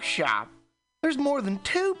Workshop, there's more than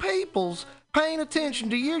 2 peoples paying attention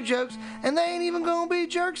to your jokes, and they ain't even gonna be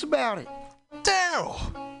jerks about it. Daryl,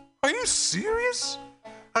 are you serious?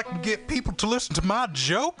 I can get people to listen to my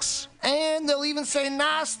jokes? And they'll even say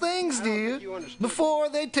nice things, dude, before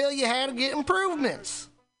they tell you how to get improvements.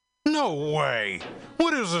 No way.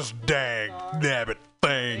 What is this dag-nabbit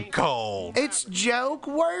thing called? It's Joke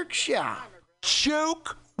Workshop.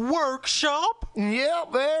 Joke Workshop?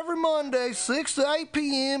 Yep, every Monday, 6 to 8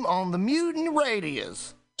 p.m. on the Mutiny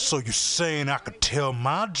Radios. So you're saying I could tell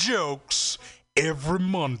my jokes every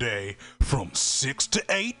Monday from 6 to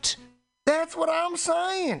 8? That's what I'm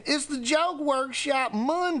saying. It's the Joke Workshop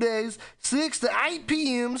Mondays, 6 to 8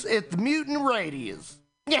 p.m. at the Mutiny Radios.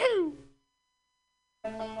 Yahoo!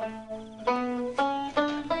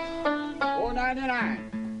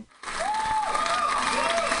 $4.99.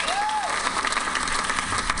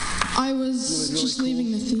 I was just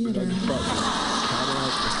leaving the theater.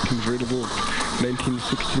 Convertible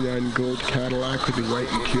 1969 gold Cadillac with the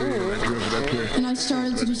white interior, and I drove it up here. And I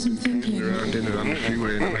started to do some thinking. Around in it on the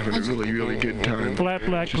freeway, and I'm having a really, really good time. Flat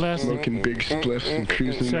black classic. Smoking big spliffs and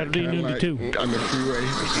cruising Saturday noon to 2 on the freeway.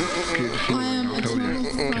 It's good to see. I am a total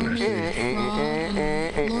frog.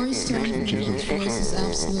 Laurie Stone's voice is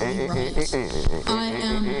absolutely right. I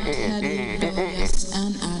am rebellious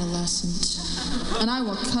and adolescent. And I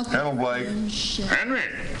will cut the Hello, Blake. Henry.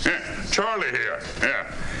 Yeah, Charlie here.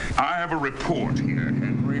 Yeah. I have a report here,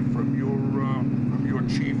 Henry, from your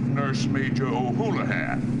chief nurse, Major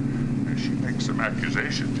O'Houlihan. She makes some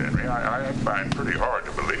accusations, Henry. I find pretty hard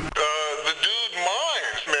to believe. The dude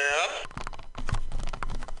minds, man.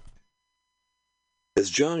 Has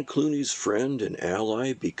John Clooney's friend and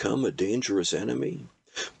ally become a dangerous enemy?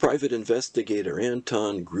 Private investigator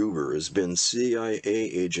Anton Gruber has been CIA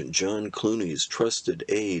agent John Clooney's trusted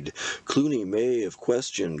aide. Clooney may have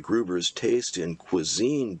questioned Gruber's taste in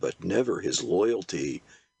cuisine, but never his loyalty,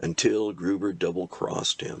 until Gruber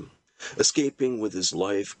double-crossed him. Escaping with his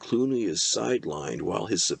life, Clooney is sidelined while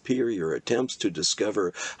his superior attempts to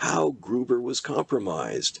discover how Gruber was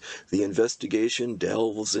compromised. The investigation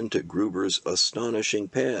delves into Gruber's astonishing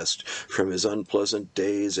past, from his unpleasant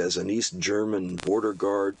days as an East German border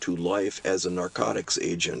guard to life as a narcotics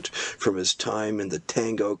agent, from his time in the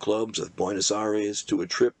tango clubs of Buenos Aires to a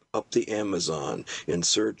trip up the Amazon in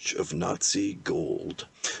search of Nazi gold.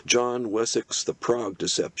 John Wessex' The Prague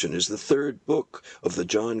Deception is the 3rd book of the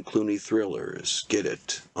John Clooney thrillers. Get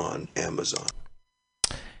it on Amazon.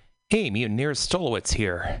 Hey, Mutineers, Stolowitz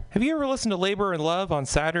here. Have you ever listened to Labor and Love on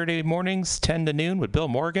Saturday mornings, 10 to noon with Bill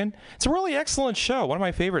Morgan? It's a really excellent show, one of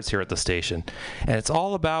my favorites here at the station. And it's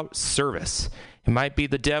all about service. It might be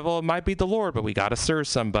the devil, it might be the Lord, but we got to serve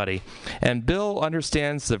somebody. And Bill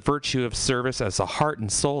understands the virtue of service as the heart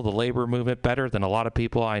and soul of the labor movement better than a lot of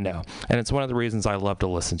people I know. And it's one of the reasons I love to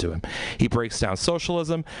listen to him. He breaks down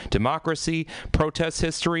socialism, democracy, protest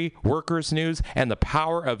history, workers' news, and the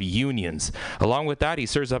power of unions. Along with that, he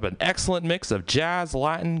serves up an excellent mix of jazz,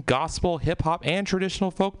 Latin, gospel, hip-hop, and traditional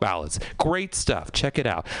folk ballads. Great stuff. Check it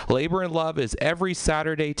out. Labor and Love is every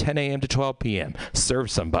Saturday, 10 a.m. to 12 p.m. Serve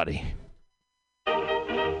somebody.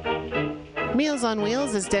 Meals on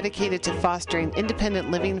Wheels is dedicated to fostering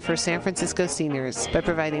independent living for San Francisco seniors by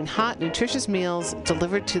providing hot, nutritious meals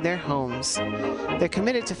delivered to their homes. They're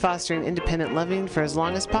committed to fostering independent living for as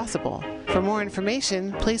long as possible. For more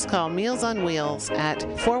information, please call Meals on Wheels at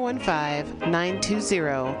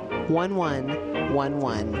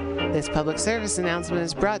 415-920-1111. This public service announcement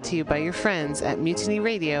is brought to you by your friends at Mutiny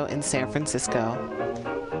Radio in San Francisco.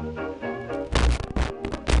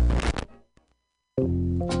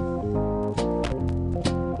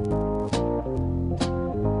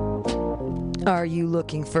 Are you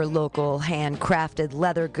looking for local handcrafted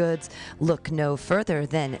leather goods? Look no further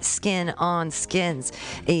than Skin on Skins,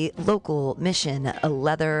 a local Mission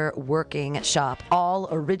leather working shop. All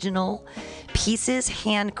original pieces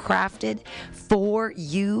handcrafted for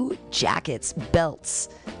you. Jackets, belts,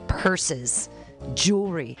 purses,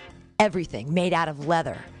 jewelry, everything made out of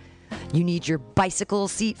leather. You need your bicycle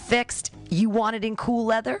seat fixed? You want it in cool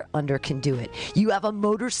leather? Under can do it. You have a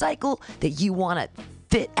motorcycle that you want to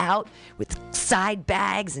fit out with side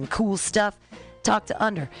bags and cool stuff? Talk to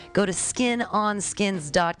Under. Go to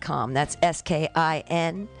skinonskins.com. That's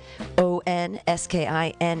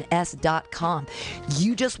SKINONSKINS.com.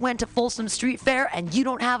 You just went to Folsom Street Fair and you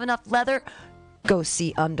don't have enough leather? Go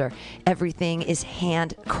see Under. Everything is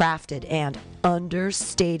handcrafted and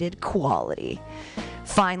understated quality.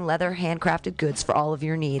 Fine leather, handcrafted goods for all of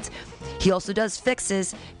your needs. He also does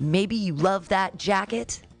fixes. Maybe you love that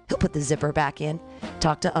jacket. He'll put the zipper back in.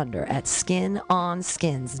 Talk to Under at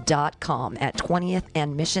skinonskins.com at 20th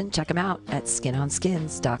and Mission. Check him out at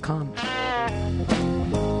skinonskins.com.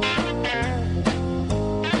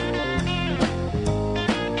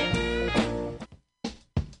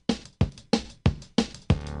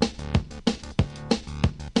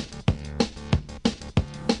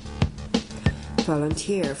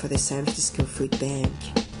 Volunteer for the San Francisco Food Bank.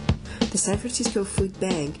 The San Francisco Food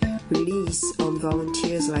Bank relies on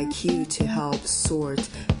volunteers like you to help sort,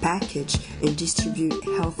 package, and distribute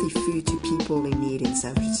healthy food to people in need in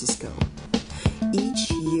San Francisco.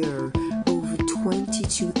 Each year, over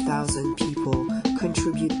 22,000 people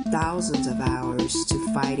contribute thousands of hours to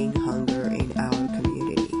fighting hunger in our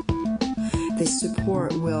community. This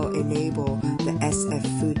support will enable the SF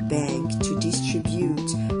Food Bank to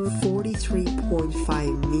distribute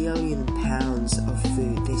 43.5 million pounds of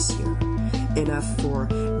food this year, enough for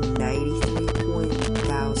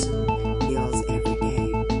 93,000 meals every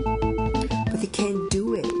day. But they can't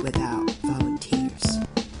do it without volunteers.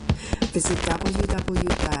 Visit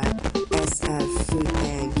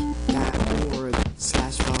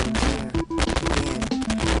www.sffoodbank.org/volunteer. Again,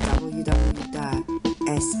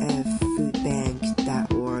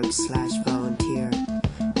 www.sffoodbank.org/volunteer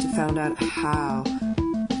to find out how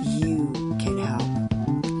you can help.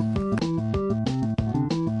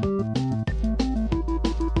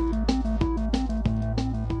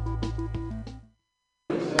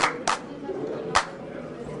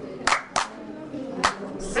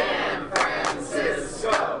 San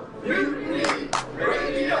Francisco Mutiny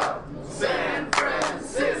Radio. San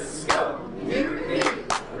Francisco Mutiny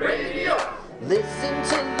Radio. Listen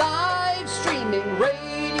to live streaming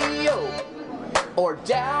radio or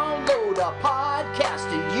download a podcast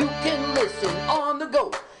and you can listen on the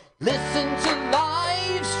go. Listen to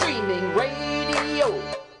live streaming radio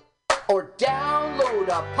or download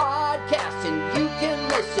a podcast and you can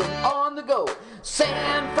listen on the go.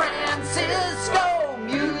 San Francisco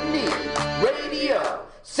Mutiny Radio.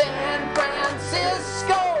 San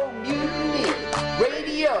Francisco Mutiny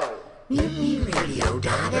Radio.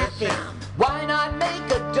 MutinyRadio.fm. Why not make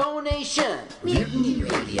a donation?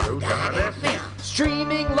 MutinyRadio.fm.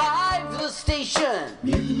 Streaming live the station.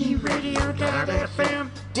 MutinyRadio.fm.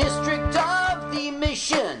 District of the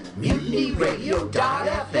Mission.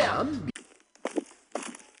 MutinyRadio.fm.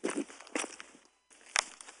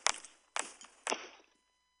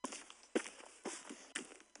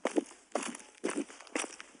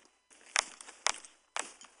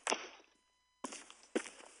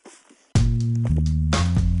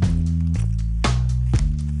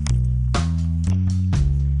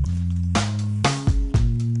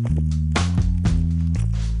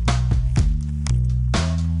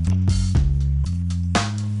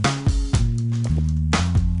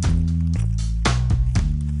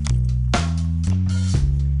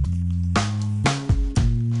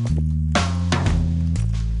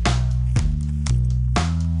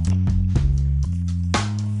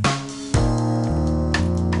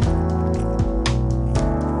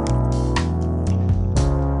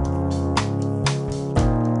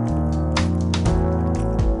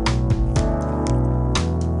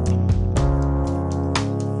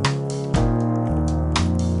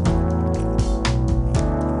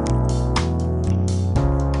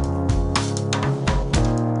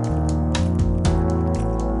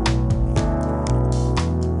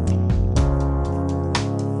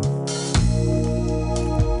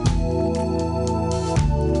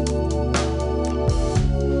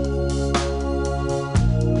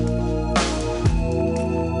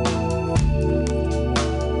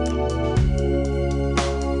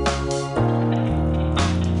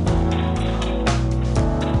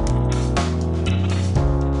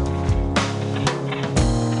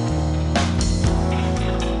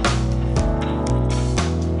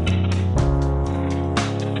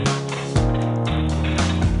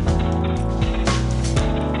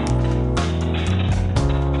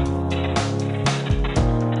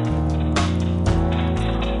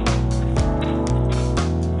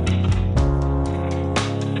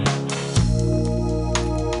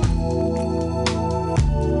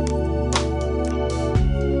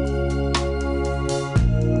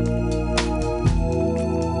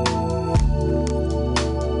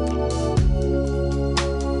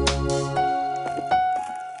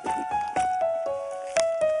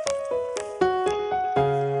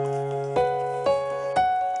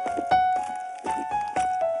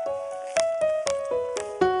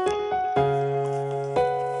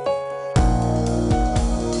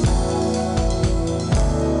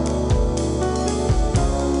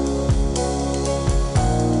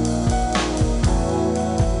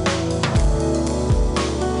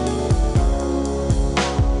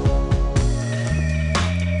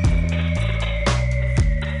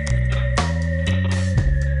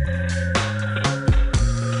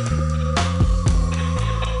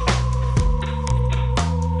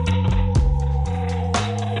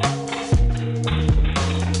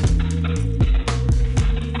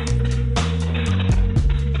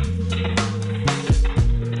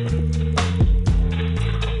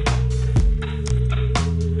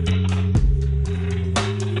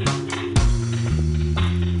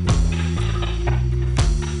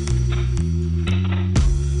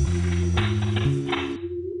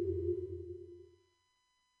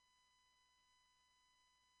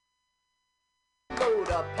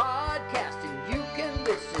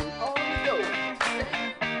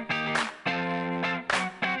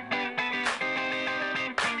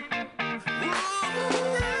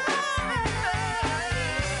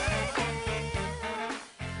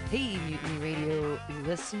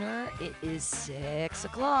 listener, it is 6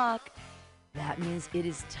 o'clock. That means it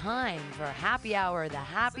is time for happy hour, the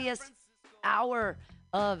happiest hour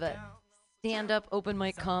of stand-up open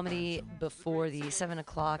mic comedy before the 7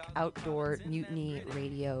 o'clock outdoor Mutiny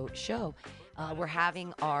Radio show. We're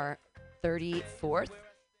having our 34th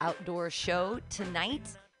outdoor show tonight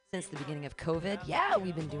since the beginning of COVID. Yeah,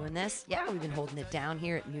 we've been doing this. Yeah, we've been holding it down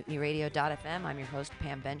here at MutinyRadio.fm. I'm your host,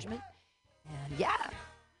 Pam Benjamin. And yeah,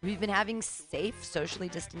 we've been having safe, socially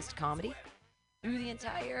distanced comedy through the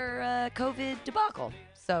entire COVID debacle.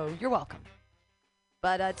 So you're welcome.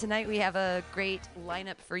 But tonight we have a great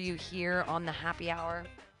lineup for you here on the happy hour.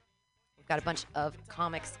 We've got a bunch of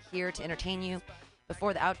comics here to entertain you.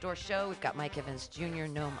 Before the outdoor show, we've got Mike Evans Jr.,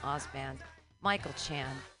 Noam Osband, Michael Chan,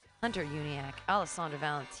 Hunter Uniac, Alessandro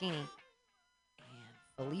Valentini, and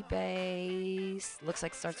Felipe looks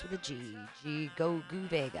like starts with a G. Gu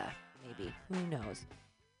Vega, maybe. Who knows?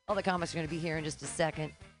 All the comics are going to be here in just a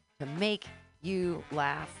second to make you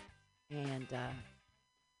laugh. And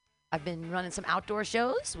I've been running some outdoor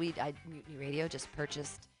shows. Mutiny Radio just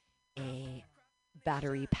purchased a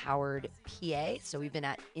battery-powered PA. So we've been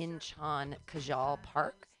at Incheon Kajal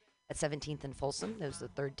Park at 17th and Folsom. That was the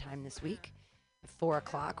third time this week. At 4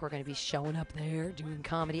 o'clock, we're going to be showing up there, doing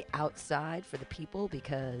comedy outside for the people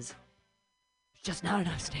because there's just not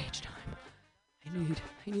enough stage time. I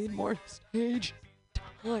need more stage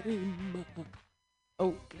time.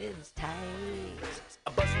 Oakland is tight.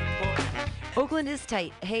 Oakland is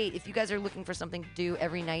tight. Hey, if you guys are looking for something to do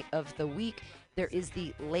every night of the week, there is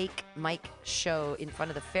the Lake Mike show in front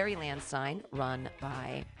of the Fairyland sign run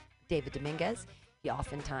by David Dominguez. He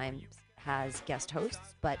oftentimes has guest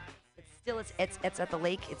hosts, but it's at the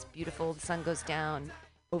lake. It's beautiful. The sun goes down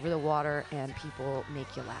over the water and people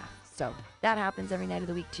make you laugh. So that happens every night of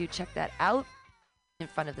the week too. Check that out in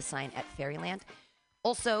front of the sign at Fairyland.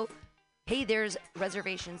 Also, hey, there's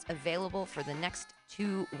reservations available for the next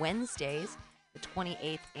 2 Wednesdays, the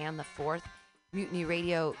 28th and the 4th. Mutiny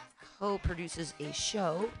Radio co-produces a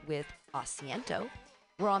show with Asiento.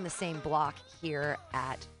 We're on the same block here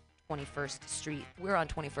at 21st Street. We're on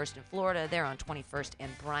 21st in Florida. They're on 21st and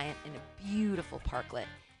Bryant in a beautiful parklet.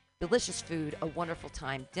 Delicious food, a wonderful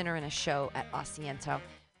time, dinner and a show at Asiento.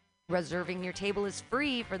 Reserving your table is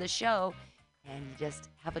free for the show, and you just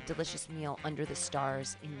have a delicious meal under the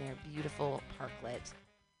stars in their beautiful parklet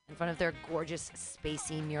in front of their gorgeous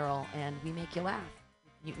spacey mural, and we make you laugh.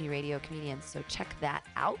 Mutiny Radio comedians. So check that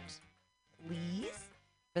out, please,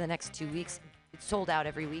 for the next 2 weeks. It's sold out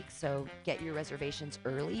every week, so get your reservations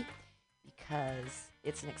early because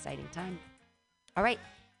it's an exciting time. All right.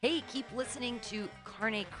 Hey, keep listening to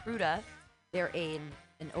Carne Cruda. They're a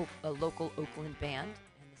local Oakland band,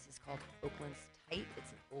 and this is called Oakland's Tight.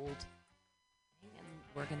 It's an old thing, and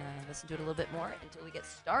we're going to listen to it a little bit more until we get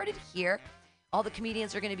started here. All the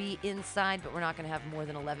comedians are going to be inside, but we're not going to have more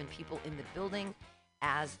than 11 people in the building.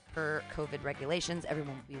 As per COVID regulations,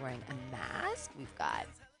 everyone will be wearing a mask. We've got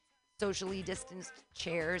socially distanced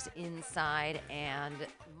chairs inside and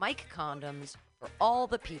mic condoms for all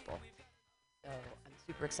the people. So I'm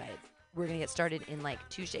super excited. We're going to get started in like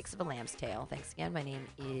 2 shakes of a lamb's tail. Thanks again. My name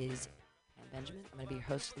is Pam Benjamin. I'm going to be your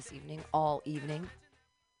host this evening, all evening.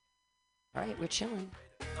 All right, we're chilling.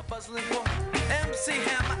 A buzzling war, MC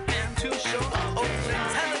Hammer and Too Short.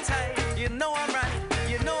 Oakland's hella tight. You know I'm right.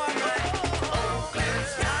 You know I'm right.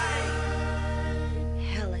 Oakland's tight.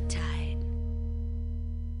 Hella tight.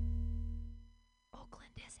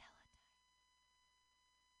 Oakland is hella tight.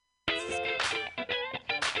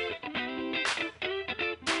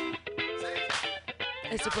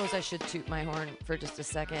 I suppose I should toot my horn for just a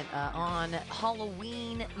second. On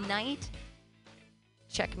Halloween night,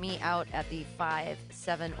 check me out at the 5,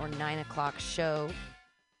 7, or 9 o'clock show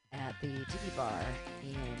at the Tiki Bar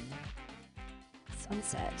in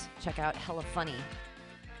Sunset. Check out Hella Funny.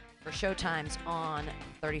 For showtimes on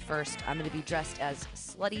 31st, I'm going to be dressed as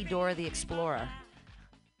Slutty Dora the Explorer.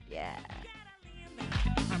 Yeah.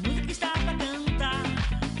 A música está pra cantar,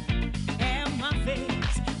 é uma vez,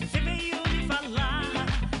 você veio me falar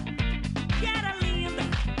que era linda.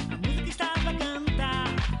 A música está pra cantar,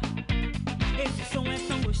 esse som é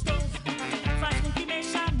tão gostoso, faz com que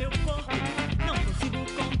mexa meu corpo, não consigo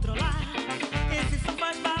controlar. Esse som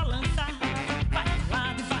faz balançar, vai pro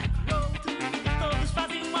lado e vai pro outro, todos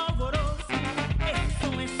fazem um alvoroço. Esse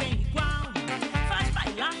som é sem igual, faz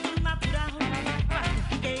bailar no natural, faz com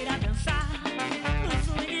que queira dançar.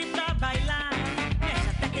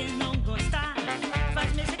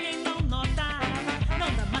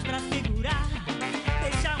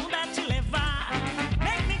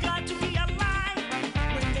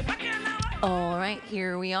 right,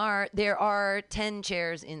 here we are. There are 10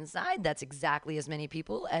 chairs inside. That's exactly as many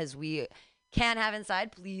people as we can have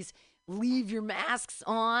inside. Please leave your masks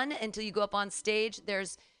on until you go up on stage.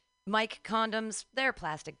 There's mic condoms. They're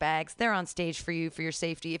plastic bags. They're on stage for you for your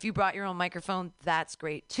safety. If you brought your own microphone, that's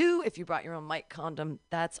great too. If you brought your own mic condom,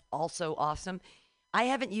 that's also awesome. I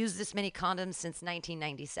haven't used this many condoms since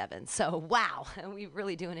 1997. So, wow, we're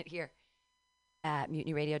really doing it here at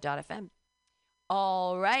MutinyRadio.fm.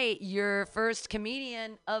 All right, your first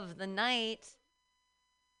comedian of the night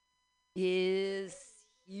is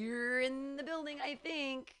here in the building, I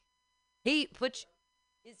think. Hey,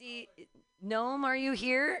 is he, Gnome, are you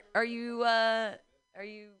here? Are you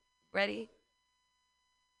ready?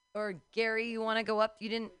 Or Gary, you want to go up? You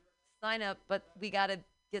didn't sign up, but we got to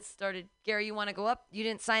get started. Gary, you want to go up? You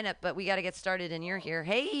didn't sign up, but we got to get started, and you're here.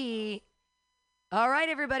 Hey. All right,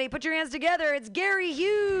 everybody, put your hands together. It's Gary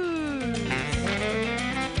Hughes.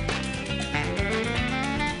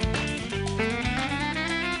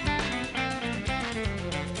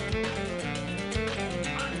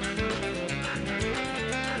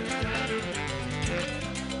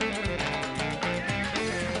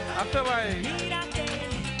 I feel like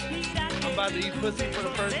I'm about to eat pussy for the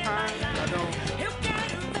first time. I don't.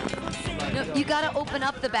 No, you gotta open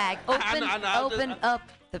up the bag. Open up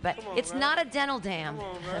the bag. It's not a dental dam.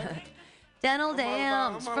 Dental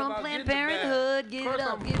dams from Planned Parenthood. Give it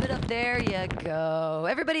up. There you go.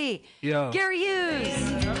 Everybody, Yo. Gary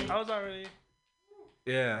Hughes. I was already.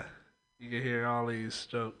 Yeah, you can hear all these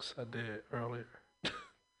jokes I did earlier.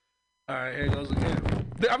 All right, here goes again.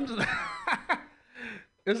 I'm just.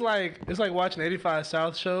 It's like watching 85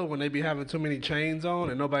 South show when they be having too many chains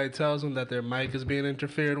on and nobody tells them that their mic is being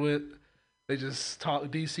interfered with. They just talk,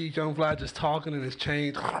 DC Young Fly just talking and his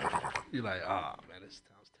chain. You're like, oh man, this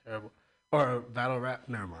sounds terrible. Or battle rap.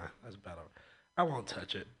 Never mind, that's battle rap. I won't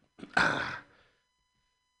touch it. All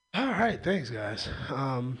right, thanks guys.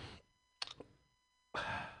 All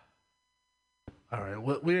right,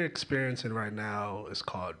 what we're experiencing right now is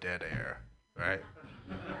called dead air, right?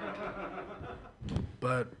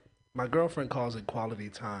 But my girlfriend calls it quality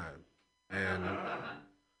time. And,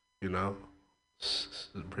 you know, it's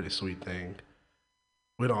a pretty sweet thing.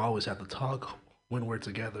 We don't always have to talk when we're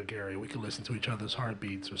together, Gary. We can listen to each other's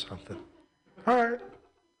heartbeats or something. All right.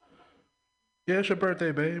 Yeah, it's your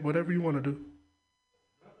birthday, babe. Whatever you want to do.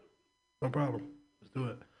 No problem. Let's do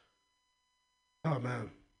it. Oh, man.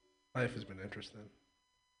 Life has been interesting.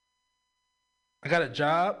 I got a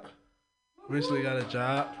job. Recently got a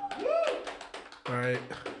job. All right.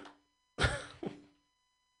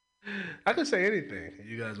 I could say anything and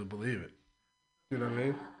you guys would believe it. You know what I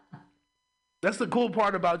mean? That's the cool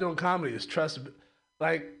part about doing comedy is trust.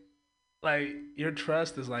 Like your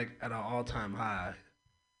trust is like at an all-time high.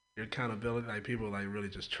 Your accountability, like people like really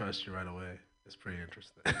just trust you right away. It's pretty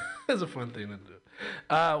interesting. It's a fun thing to do.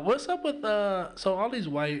 What's up with so all these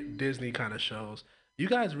white Disney kind of shows? You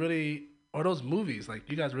guys really, or those movies, like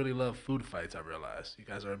you guys really love food fights. I realize you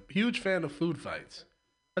guys are a huge fan of food fights.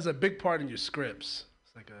 That's a big part in your scripts.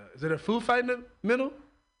 It's like is it a food fight in the middle?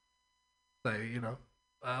 Like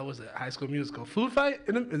was it High School Musical? Food fight?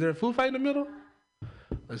 Is there a food fight in the middle?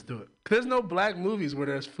 Let's do it. There's no black movies where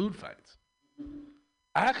there's food fights.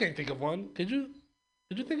 I can't think of one. Did you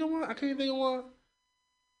think of one? I can't think of one.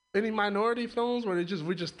 Any minority films where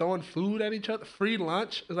we're just throwing food at each other? Free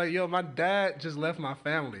lunch? It's like, yo, my dad just left my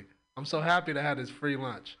family. I'm so happy to have this free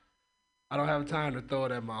lunch. I don't have time to throw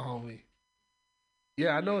it at my homie.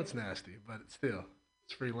 Yeah, I know it's nasty, but it's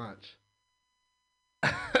free lunch.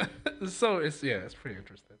 So it's pretty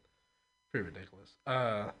interesting. Pretty ridiculous.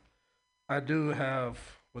 I do have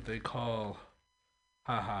what they call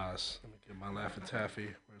ha-has. Let me get my Laffy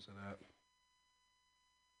Taffy. Where's it at?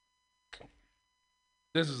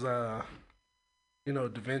 This is Da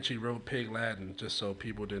Vinci wrote Pig Latin just so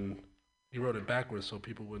people didn't. He wrote it backwards so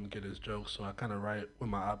people wouldn't get his jokes. So I kind of write with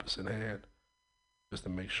my opposite hand just to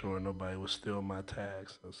make sure nobody would steal my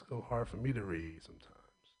tags. So it's so hard for me to read sometimes.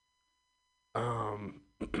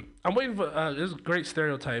 I'm waiting for. There's great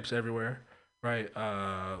stereotypes everywhere, right?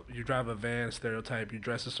 You drive a van, stereotype. You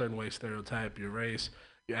dress a certain way, stereotype. Your race,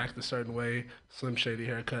 you act a certain way, Slim Shady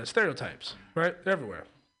haircut, stereotypes, right? Everywhere.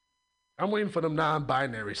 I'm waiting for them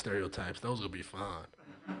non-binary stereotypes. Those will be fun.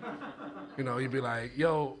 You'd be like,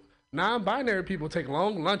 yo, non-binary people take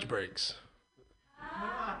long lunch breaks.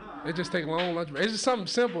 They just take long lunch breaks. It's just something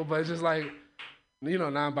simple, but it's just like,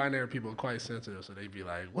 non-binary people are quite sensitive, so they'd be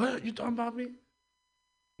like, what, you talking about me?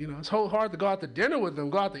 It's so hard to go out to dinner with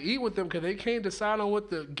them, go out to eat with them, because they can't decide on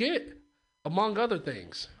what to get, among other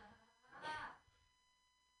things.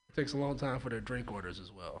 It takes a long time for their drink orders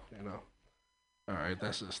as well, All right,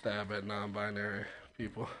 that's a stab at non-binary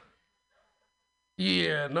people.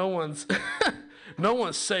 Yeah, no one's no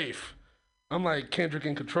one's safe. I'm like Kendrick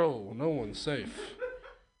in Control. No one's safe.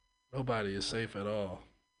 Nobody is safe at all.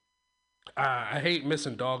 I hate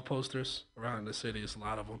missing dog posters around the city. It's a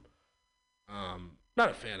lot of them. Not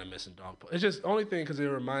a fan of missing dog posters. It's just only thing because it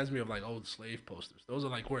reminds me of like old slave posters. Those are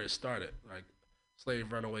like where it started. Like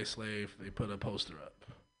slave, runaway slave. They put a poster up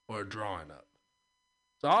or a drawing up.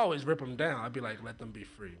 So I always rip them down. I'd be like, let them be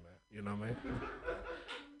free, man. You know what I mean?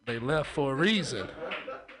 They left for a reason.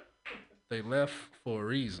 They left for a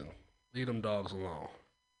reason. Leave them dogs alone.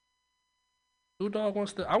 Who dog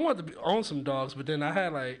wants to? I wanted to own some dogs, but then I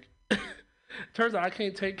had like. Turns out I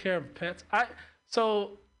can't take care of pets.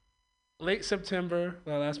 So late September,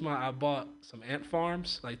 last month, I bought some ant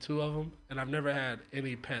farms, like 2 of them, and I've never had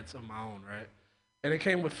any pets of my own, right? And it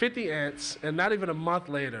came with 50 ants, and not even a month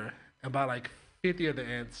later, about like 50 of the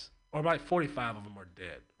ants, or about 45 of them are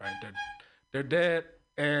dead, right? They're dead,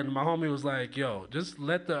 and my homie was like, yo, just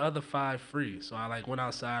let the other 5 free. So I like went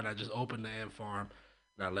outside, and I just opened the ant farm,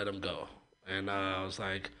 and I let them go. And I was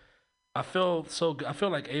like, I feel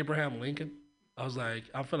like Abraham Lincoln. I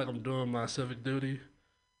feel like I'm doing my civic duty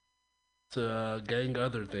to gang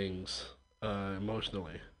other things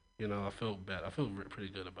emotionally. You know, I feel bad. I feel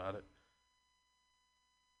pretty good about it.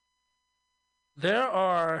 There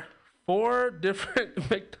are 4 different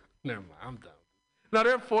never mind, I'm done. No,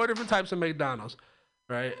 there are 4 different types of McDonald's,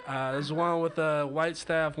 right? There's one with a white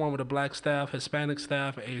staff, one with a black staff, Hispanic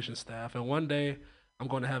staff, and Asian staff. And one day, I'm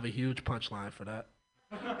going to have a huge punchline for that.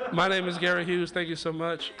 My name is Gary Hughes. Thank you so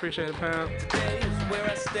much. Appreciate it, Pam.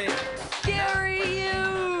 Gary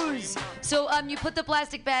Hughes! So you put the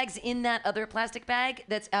plastic bags in that other plastic bag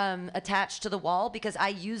that's attached to the wall, because I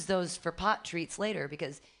use those for pot treats later,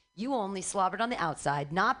 because you only slobbered on the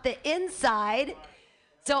outside, not the inside.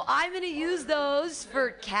 So I'm going to use those for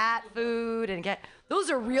cat food and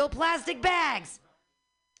those are real plastic bags.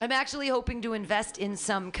 I'm actually hoping to invest in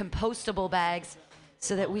some compostable bags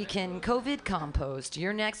so that we can COVID compost.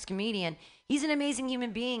 Your next comedian. He's an amazing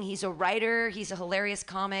human being. He's a writer. He's a hilarious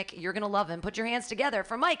comic. You're going to love him. Put your hands together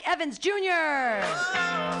for Mike Evans Jr.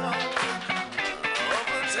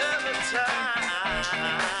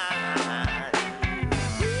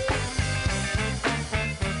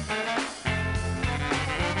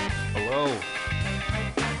 Hello.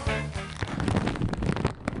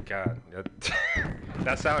 God,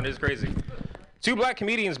 that sound is crazy. 2 black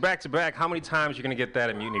comedians back to back. How many times you're gonna get that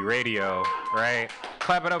at Mutiny Radio, right?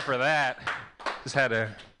 Clap it up for that. Just had to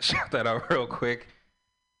shout that out real quick.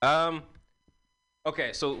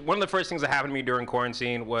 Okay, so one of the first things that happened to me during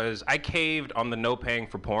quarantine was I caved on the no paying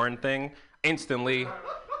for porn thing instantly.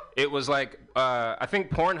 It was like, I think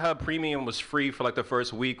Pornhub Premium was free for like the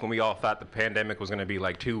first week when we all thought the pandemic was gonna be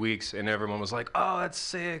like 2 weeks, and everyone was like, oh, that's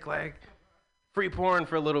sick, like free porn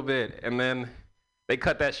for a little bit. And then they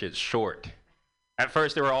cut that shit short. At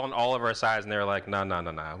first, they were all on all of our sides, and they were like,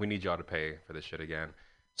 no, we need y'all to pay for this shit again.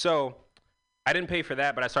 So I didn't pay for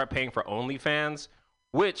that, but I started paying for OnlyFans,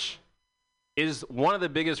 which is one of the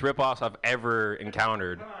biggest ripoffs I've ever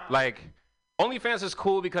encountered. Like, OnlyFans is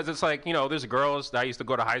cool because it's like, you know, there's girls that I used to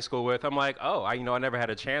go to high school with. I'm like, oh, I never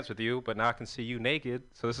had a chance with you, but now I can see you naked,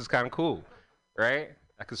 so this is kind of cool, right?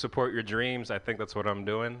 I can support your dreams. I think that's what I'm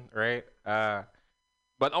doing, right?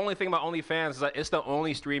 But the only thing about OnlyFans is that it's the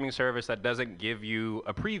only streaming service that doesn't give you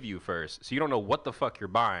a preview first. So you don't know what the fuck you're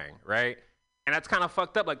buying, right? And that's kind of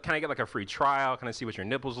fucked up. Like, can I get like a free trial? Can I see what your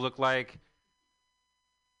nipples look like?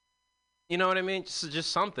 You know what I mean?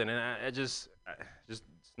 Just something. And it's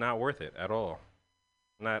not worth it at all.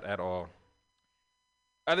 Not at all.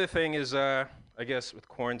 Other thing is, I guess with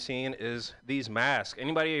quarantine is these masks.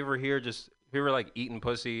 Anybody ever here just, if you ever like eating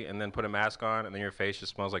pussy and then put a mask on and then your face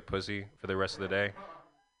just smells like pussy for the rest of the day?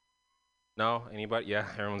 No? Anybody? Yeah,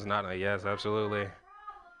 everyone's nodding. Yes, absolutely. All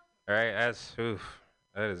right, it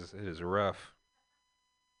is rough.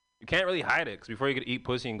 You can't really hide it, because before you could eat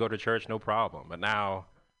pussy and go to church, no problem. But now,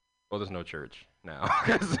 well, there's no church now.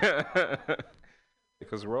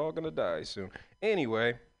 Because we're all going to die soon.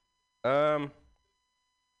 Anyway, what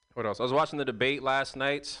else? I was watching the debate last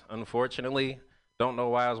night, unfortunately. Don't know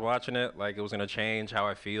why I was watching it. Like, it was going to change how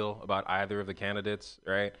I feel about either of the candidates,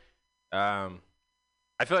 right?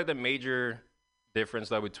 I feel like the major difference,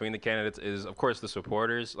 though, between the candidates is, of course, the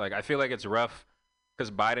supporters. Like, I feel like it's rough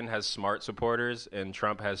because Biden has smart supporters and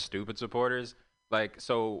Trump has stupid supporters. Like,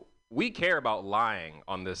 so we care about lying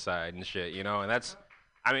on this side and shit, you know? And that's,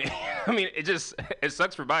 I mean, it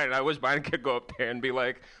sucks for Biden. I wish Biden could go up there and be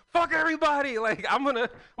like, fuck everybody. Like, I'm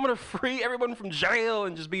gonna free everyone from jail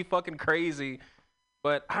and just be fucking crazy.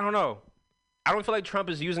 But I don't know. I don't feel like Trump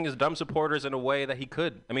is using his dumb supporters in a way that he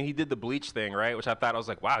could. I mean, he did the bleach thing, right? Which I thought, I was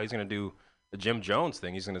like, wow, he's going to do the Jim Jones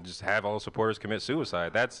thing. He's going to just have all his supporters commit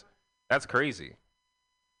suicide. That's crazy.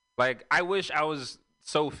 Like, I wish I was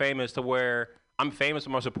so famous to where I'm famous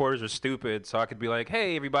when my supporters are stupid, so I could be like,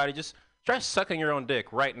 hey, everybody, just try sucking your own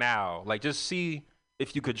dick right now. Like, just see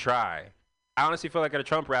if you could try. I honestly feel like at a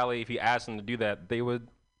Trump rally, if you asked them to do that, they would,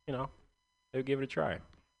 they would give it a try.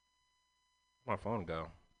 Where'd my phone go?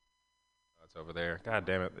 Oh, it's over there. God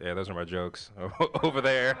damn it. Yeah, those are my jokes. Over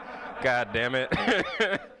there. God damn it.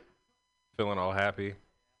 Feeling all happy.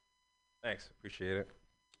 Thanks. Appreciate it.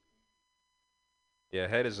 Yeah,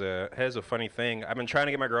 head is a funny thing. I've been trying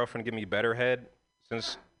to get my girlfriend to give me better head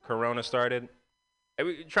since Corona started.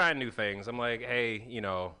 We're trying new things. I'm like, hey,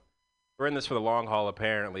 we're in this for the long haul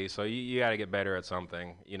apparently, so you got to get better at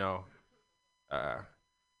something,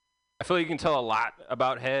 I feel like you can tell a lot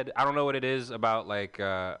about head. I don't know what it is about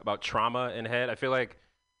about trauma in head. I feel like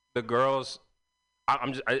the girls,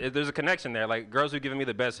 there's a connection there. Like girls who are giving me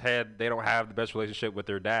the best head, they don't have the best relationship with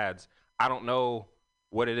their dads. I don't know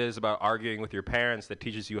what it is about arguing with your parents that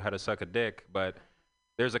teaches you how to suck a dick, but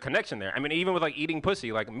there's a connection there. I mean, even with like eating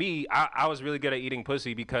pussy, like me, I was really good at eating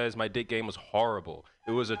pussy because my dick game was horrible.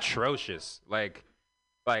 It was atrocious. Like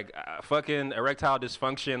fucking erectile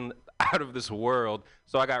dysfunction out of this world.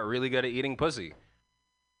 So I got really good at eating pussy.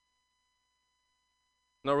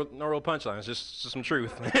 No real punchlines, just some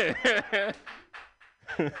truth.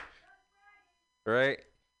 Right?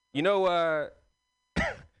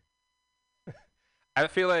 I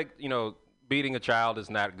feel like, beating a child is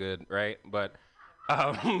not good, right? But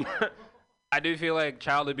I do feel like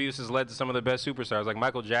child abuse has led to some of the best superstars, like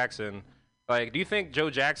Michael Jackson. Like, do you think Joe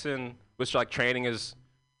Jackson was like training his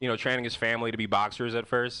family to be boxers at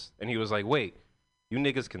first? And he was like, wait, you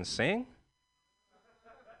niggas can sing?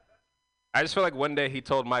 I just feel like one day he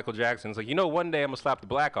told Michael Jackson, he's like, one day I'm gonna slap the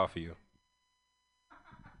black off of you.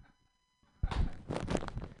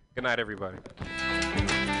 Good night, everybody.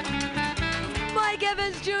 Mike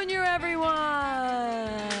Evans Jr., everyone!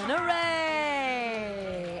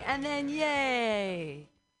 Hooray! And then yay!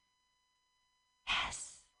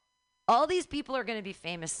 Yes! All these people are going to be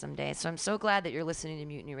famous someday, so I'm so glad that you're listening to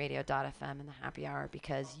MutinyRadio.fm in the happy hour,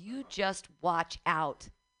 because you just watch out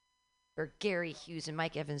for Gary Hughes and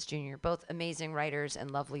Mike Evans Jr., both amazing writers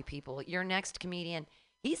and lovely people. Your next comedian,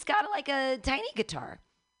 he's got like a tiny guitar.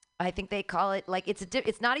 I think they call it like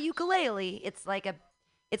it's not a ukulele. It's like a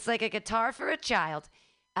guitar for a child.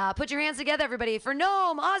 Put your hands together, everybody, for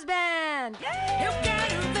Noam Osband.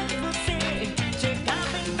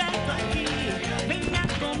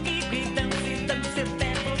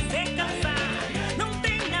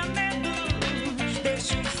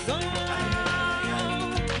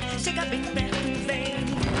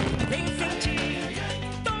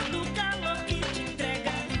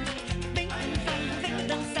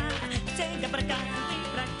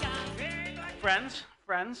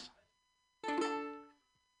 Friends,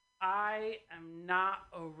 I am not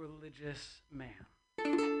a religious man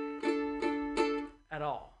at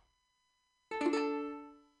all.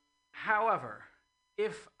 However,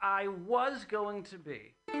 if I was going to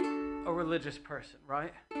be a religious person,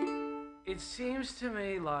 right, it seems to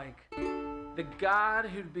me like the God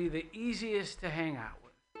who'd be the easiest to hang out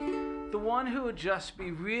with, the one who would just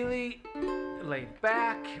be really laid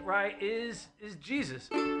back, right, is Jesus.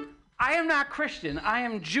 I am not Christian. I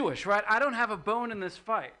am Jewish, right? I don't have a bone in this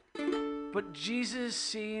fight. But Jesus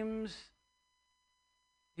seems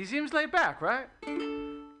laid back, right?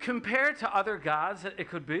 Compared to other gods that it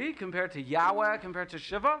could be, compared to Yahweh, compared to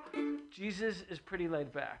Shiva, Jesus is pretty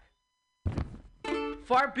laid back.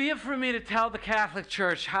 Far be it from me to tell the Catholic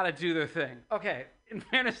Church how to do their thing. Okay, in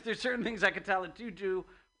fairness, there's certain things I could tell it to do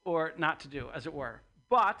or not to do, as it were.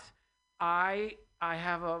 But I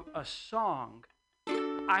have a song.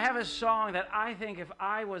 I have a song that I think if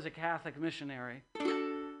I was a Catholic missionary,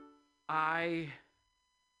 I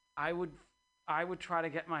would try to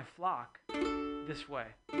get my flock this way.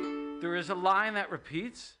 There is a line that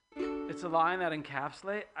repeats. It's a line that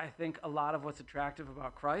encapsulates, I think, a lot of what's attractive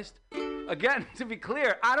about Christ. Again, to be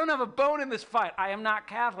clear, I don't have a bone in this fight. I am not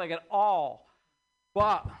Catholic at all.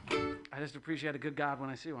 But I just appreciate a good God when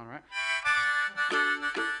I see one, right?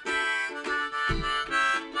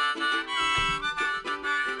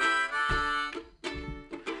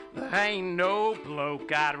 Ain't no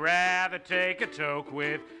bloke I'd rather take a toke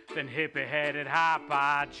with than hippie-headed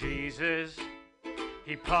hot-bod Jesus.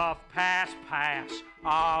 He puff, pass,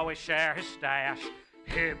 always share his stash.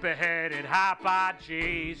 Hippie-headed hot-bod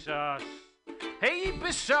Jesus. He'd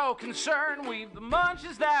be so concerned we've the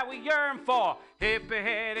munches that we yearn for.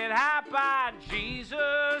 Hippie-headed hot-bod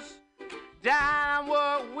Jesus. Down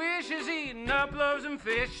loaves and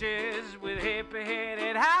fishes with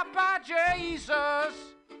hippie-headed hat by Jesus.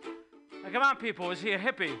 Now, come on, people, was he a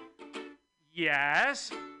hippie? Yes.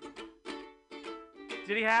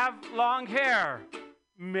 Did he have long hair?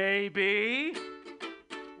 Maybe.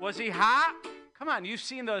 Was he hot? Come on, you've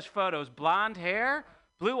seen those photos. Blonde hair,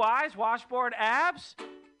 blue eyes, washboard abs.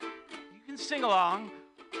 You can sing along.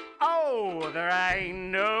 Oh, there ain't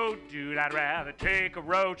no dude I'd rather take a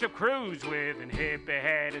road trip cruise with than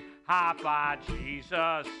hippie-headed hot by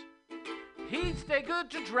Jesus. He'd stay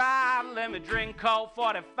good to drive, let me drink Colt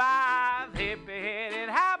 45, hippie-headed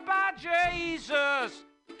hot by Jesus.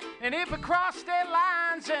 And if we cross state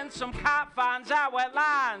lines and some cop finds out wet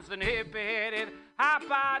lines, then hippie-headed hot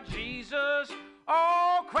by Jesus.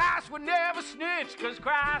 Oh, Christ would never snitch, 'cause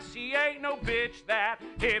Christ, he ain't no bitch. That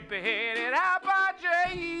hippie-headed hot by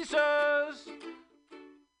Jesus.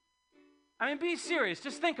 I mean, be serious.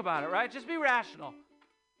 Just think about it, right? Just be rational.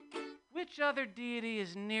 Which other deity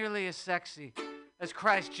is nearly as sexy as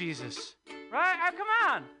Christ Jesus? Right? Come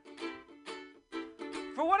on.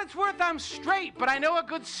 For what it's worth, I'm straight, but I know a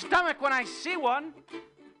good stomach when I see one.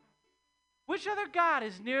 Which other god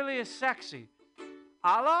is nearly as sexy?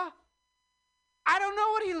 Allah? I don't know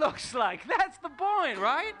what he looks like. That's the point,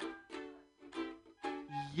 right?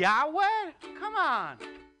 Yahweh? Come on.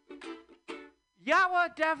 Yahweh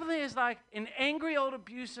definitely is like an angry old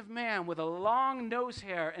abusive man with a long nose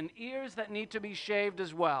hair and ears that need to be shaved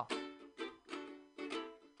as well.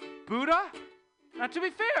 Buddha? Now, to be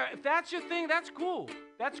fair, if that's your thing, that's cool.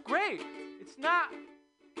 That's great. It's not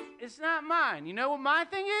mine. You know what my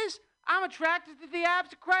thing is? I'm attracted to the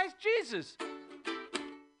abs of Christ Jesus.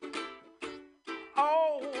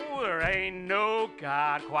 Oh, there ain't no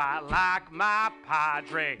God quite like my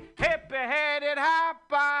padre. Hippie-headed hot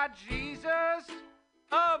by Jesus.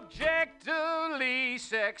 Objectively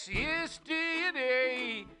sexiest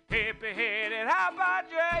deity. Hippie-headed hot by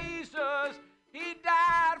Jesus. He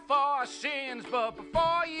died for our sins, but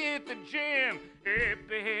before he hit the gym,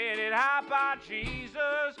 hippie-headed high by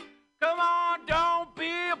Jesus. Come on, don't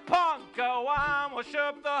be a punk, go on,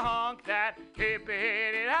 worship the hunk, that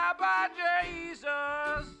hippie-headed high by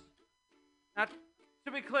Jesus. Now,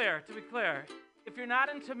 to be clear, if you're not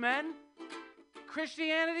into men,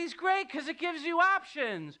 Christianity's great because it gives you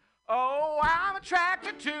options. Oh, I'm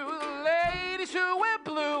attracted to the ladies who wear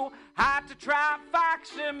blue, hot to try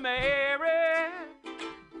Fox and Mary.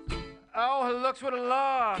 Oh, her looks were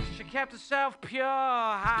lost. She kept herself pure,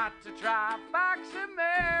 hot to try Fox and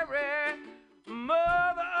Mary.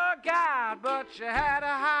 Mother of God, but she had a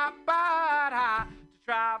hot body, hot to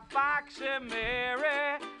try Fox and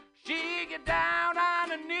Mary. She get down on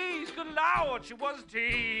her knees, good Lord, she was a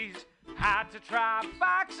tease. Hot to try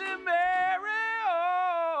Fox and Mary.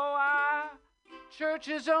 Oh, church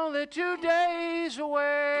is only 2 days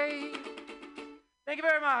away. Thank you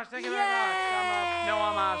very much. Thank you very much. I'm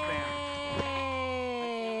Noam Osborne.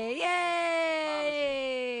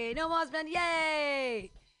 Yay! No Osborne,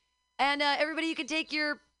 yay! And everybody, you can take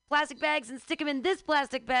your plastic bags and stick them in this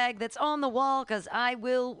plastic bag that's on the wall, because I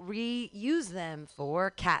will reuse them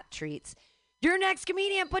for cat treats. Your next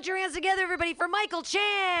comedian, put your hands together, everybody, for Michael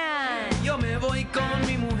Chan. Yo me voy con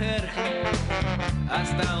mi mujer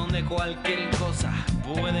hasta donde cualquier cosa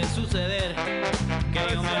puede suceder. Que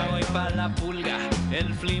yo me voy pa' la pulga,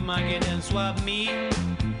 el flea market, el swap meet,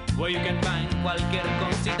 where you can find cualquier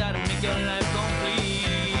cosita to make your life complete.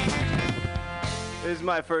 This is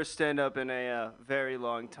my first stand-up in a very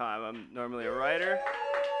long time. I'm normally a writer,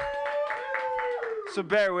 so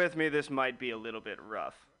bear with me. This might be a little bit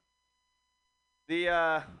rough.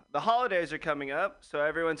 The holidays are coming up, so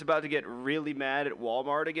everyone's about to get really mad at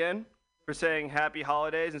Walmart again for saying Happy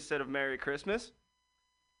Holidays instead of Merry Christmas.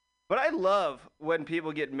 But I love when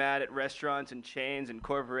people get mad at restaurants and chains and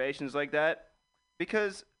corporations like that,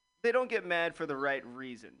 because they don't get mad for the right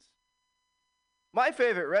reasons. My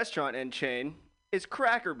favorite restaurant and chain is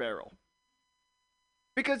Cracker Barrel,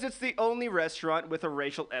 because it's the only restaurant with a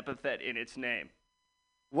racial epithet in its name.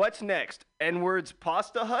 What's next? N-words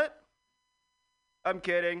Pasta Hut? I'm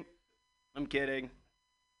kidding.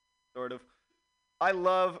 Sort of. I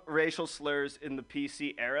love racial slurs in the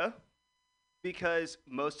PC era because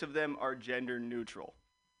most of them are gender neutral,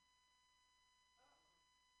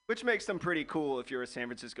 which makes them pretty cool if you're a San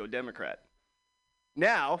Francisco Democrat.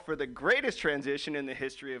 Now, for the greatest transition in the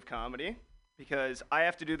history of comedy, because I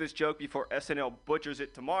have to do this joke before SNL butchers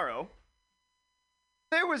it tomorrow.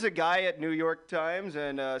 There was a guy at New York Times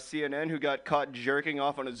and CNN who got caught jerking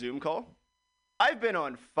off on a Zoom call. I've been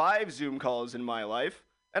on 5 Zoom calls in my life,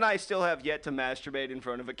 and I still have yet to masturbate in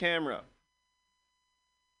front of a camera.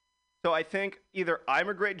 So I think either I'm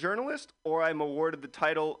a great journalist or I'm awarded the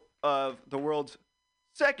title of the world's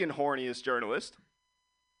second horniest journalist.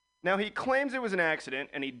 Now, he claims it was an accident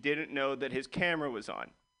and he didn't know that his camera was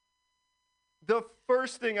on. The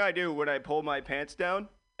first thing I do when I pull my pants down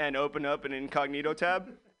and open up an incognito tab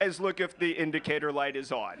is look if the indicator light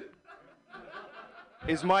is on.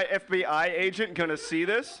 Is my FBI agent gonna see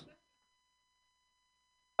this?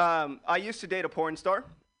 I used to date a porn star,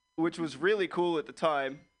 which was really cool at the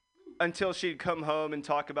time, until she'd come home and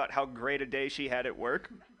talk about how great a day she had at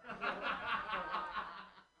work.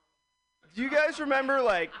 Do you guys remember,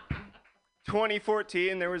 like,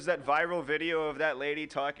 2014, there was that viral video of that lady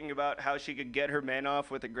talking about how she could get her man off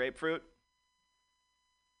with a grapefruit?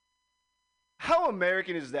 How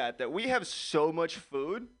American is that we have so much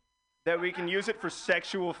food that we can use it for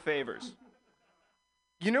sexual favors?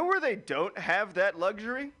 You know where they don't have that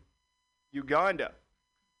luxury? Uganda.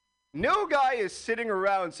 No guy is sitting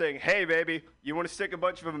around saying, hey, baby, you want to stick a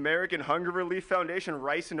bunch of American Hunger Relief Foundation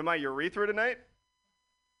rice into my urethra tonight?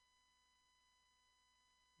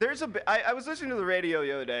 I was listening to the radio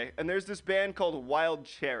the other day, and there's this band called Wild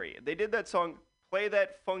Cherry. They did that song, Play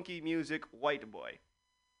That Funky Music, White Boy.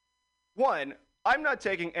 One, I'm not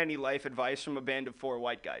taking any life advice from a band of 4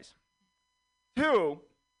 white guys. 2,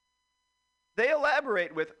 they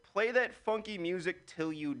elaborate with, play that funky music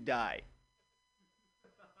till you die.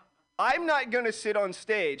 I'm not going to sit on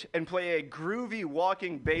stage and play a groovy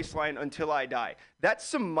walking bass line until I die. That's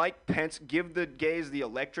some Mike Pence give the gays the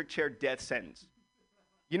electric chair death sentence.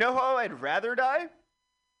 You know how I'd rather die?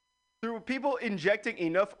 Through people injecting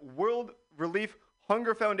enough World Relief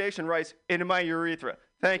Hunger Foundation rice into my urethra.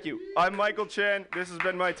 Thank you. I'm Michael Chan. This has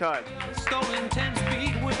been my time. Stolen 10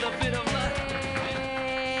 speed with a bit of luck.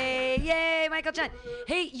 Yay, Michael Chan.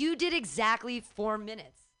 Hey, you did exactly 4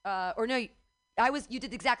 minutes. You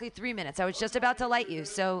did exactly 3 minutes. I was just about to light you,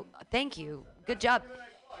 so thank you. Good job.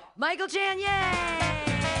 Michael Chan, yay!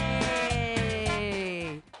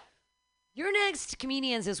 Your next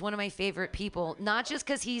comedians is one of my favorite people, not just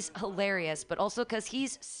because he's hilarious, but also because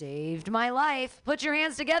he's saved my life. Put your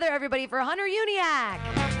hands together, everybody, for Hunter Uniac.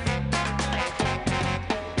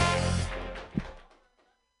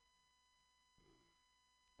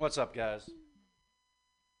 What's up, guys?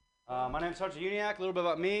 My name's Hunter Uniac. A little bit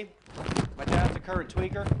about me. My dad's a current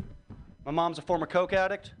tweaker. My mom's a former coke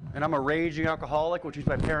addict, and I'm a raging alcoholic, which means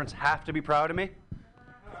my parents have to be proud of me.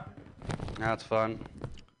 That's fun.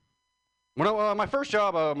 My first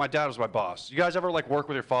job, my dad was my boss. You guys ever work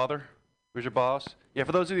with your father? Who's your boss? Yeah,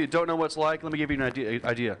 for those of you who don't know what it's like, let me give you an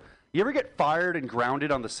idea. You ever get fired and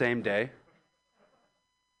grounded on the same day?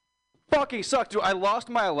 Fucking sucks, dude. I lost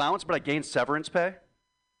my allowance, but I gained severance pay. It's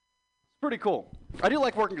pretty cool. I do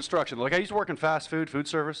like working construction. I used to work in fast food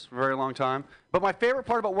service for a very long time. But my favorite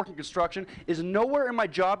part about working construction is nowhere in my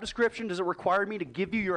job description does it require me to give you your